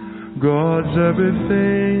 God's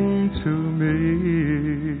everything to me.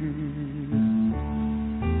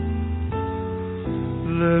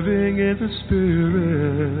 Living in the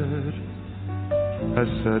Spirit has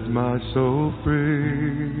set my soul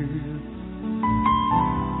free.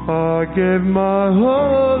 I gave my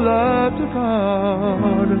whole life to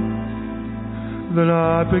God, then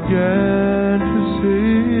I began to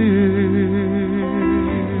see.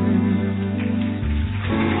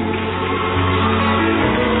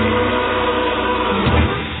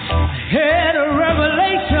 I had a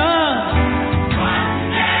revelation.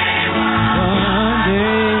 One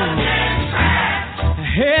day. I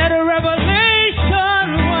had a revelation.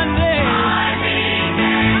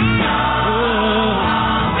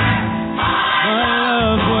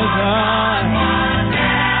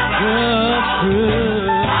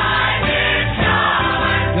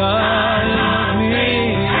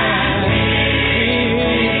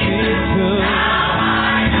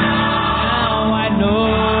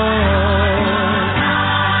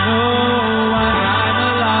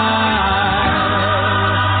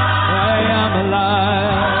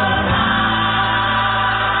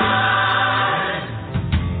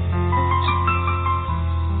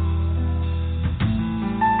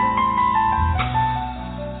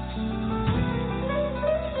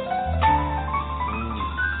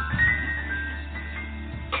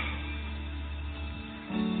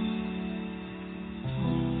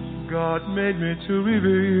 God made me to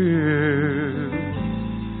reveal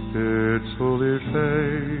its holy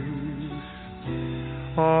face.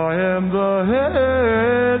 I am the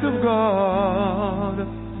head of God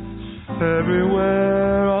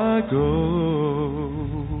everywhere I go,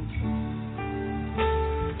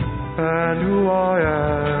 and who I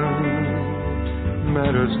am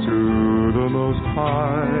matters to the Most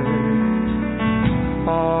High.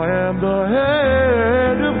 I am the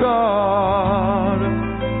head of God.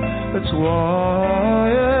 That's why I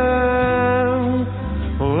am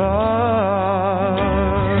alive.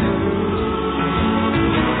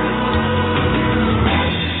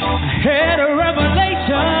 I had a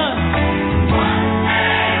revelation.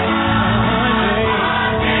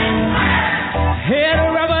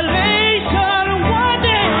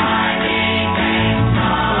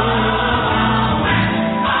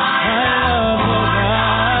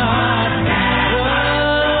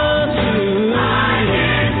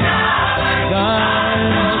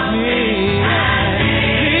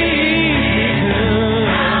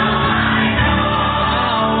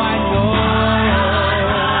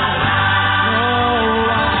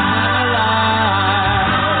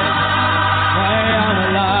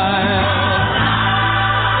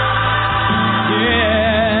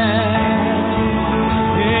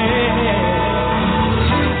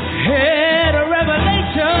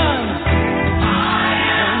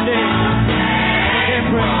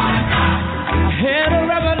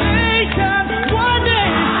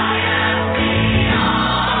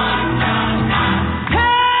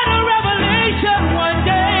 One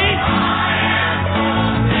day.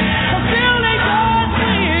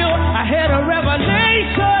 I had a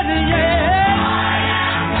revelation one day.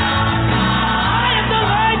 I am the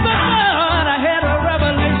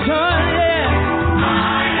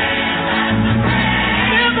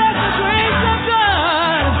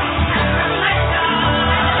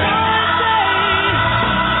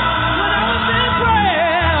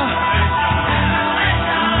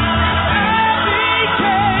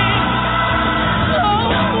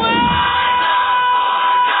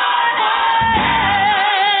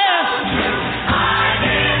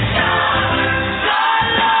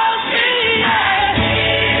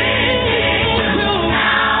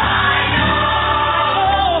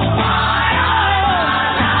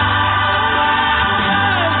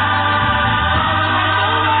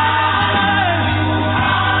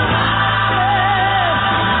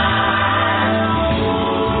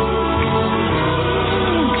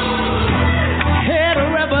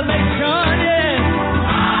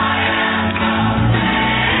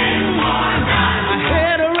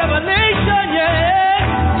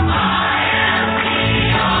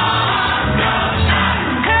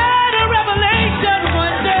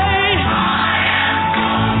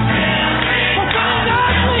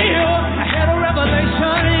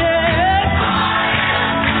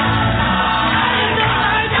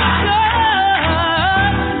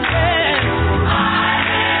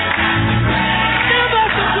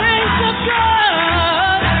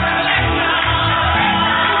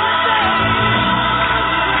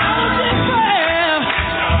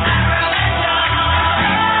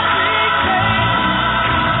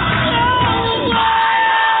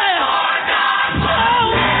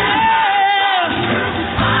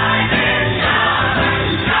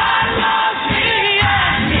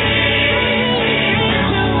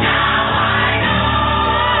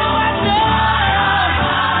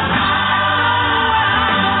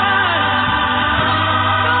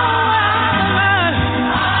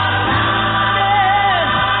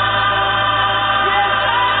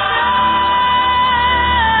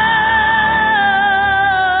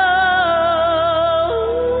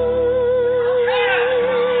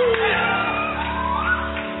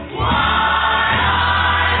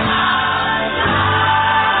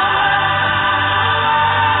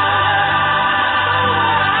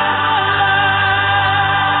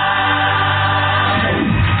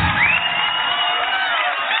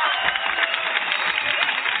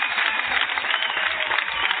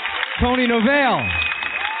Tony Novell.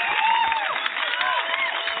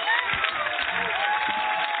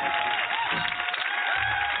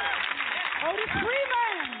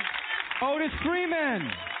 Otis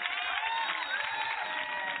Freeman.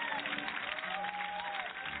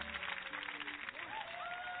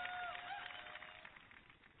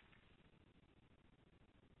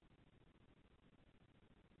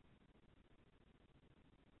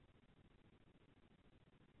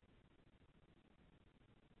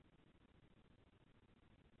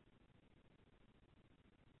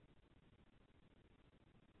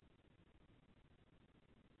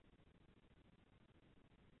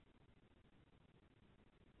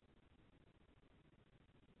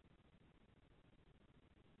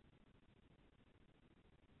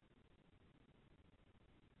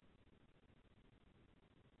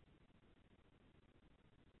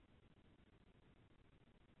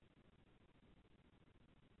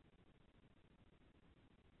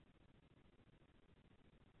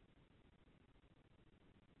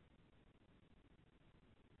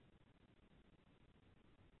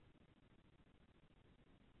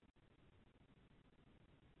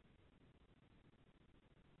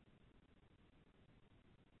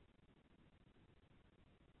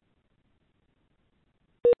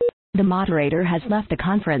 The moderator has left the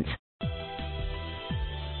conference.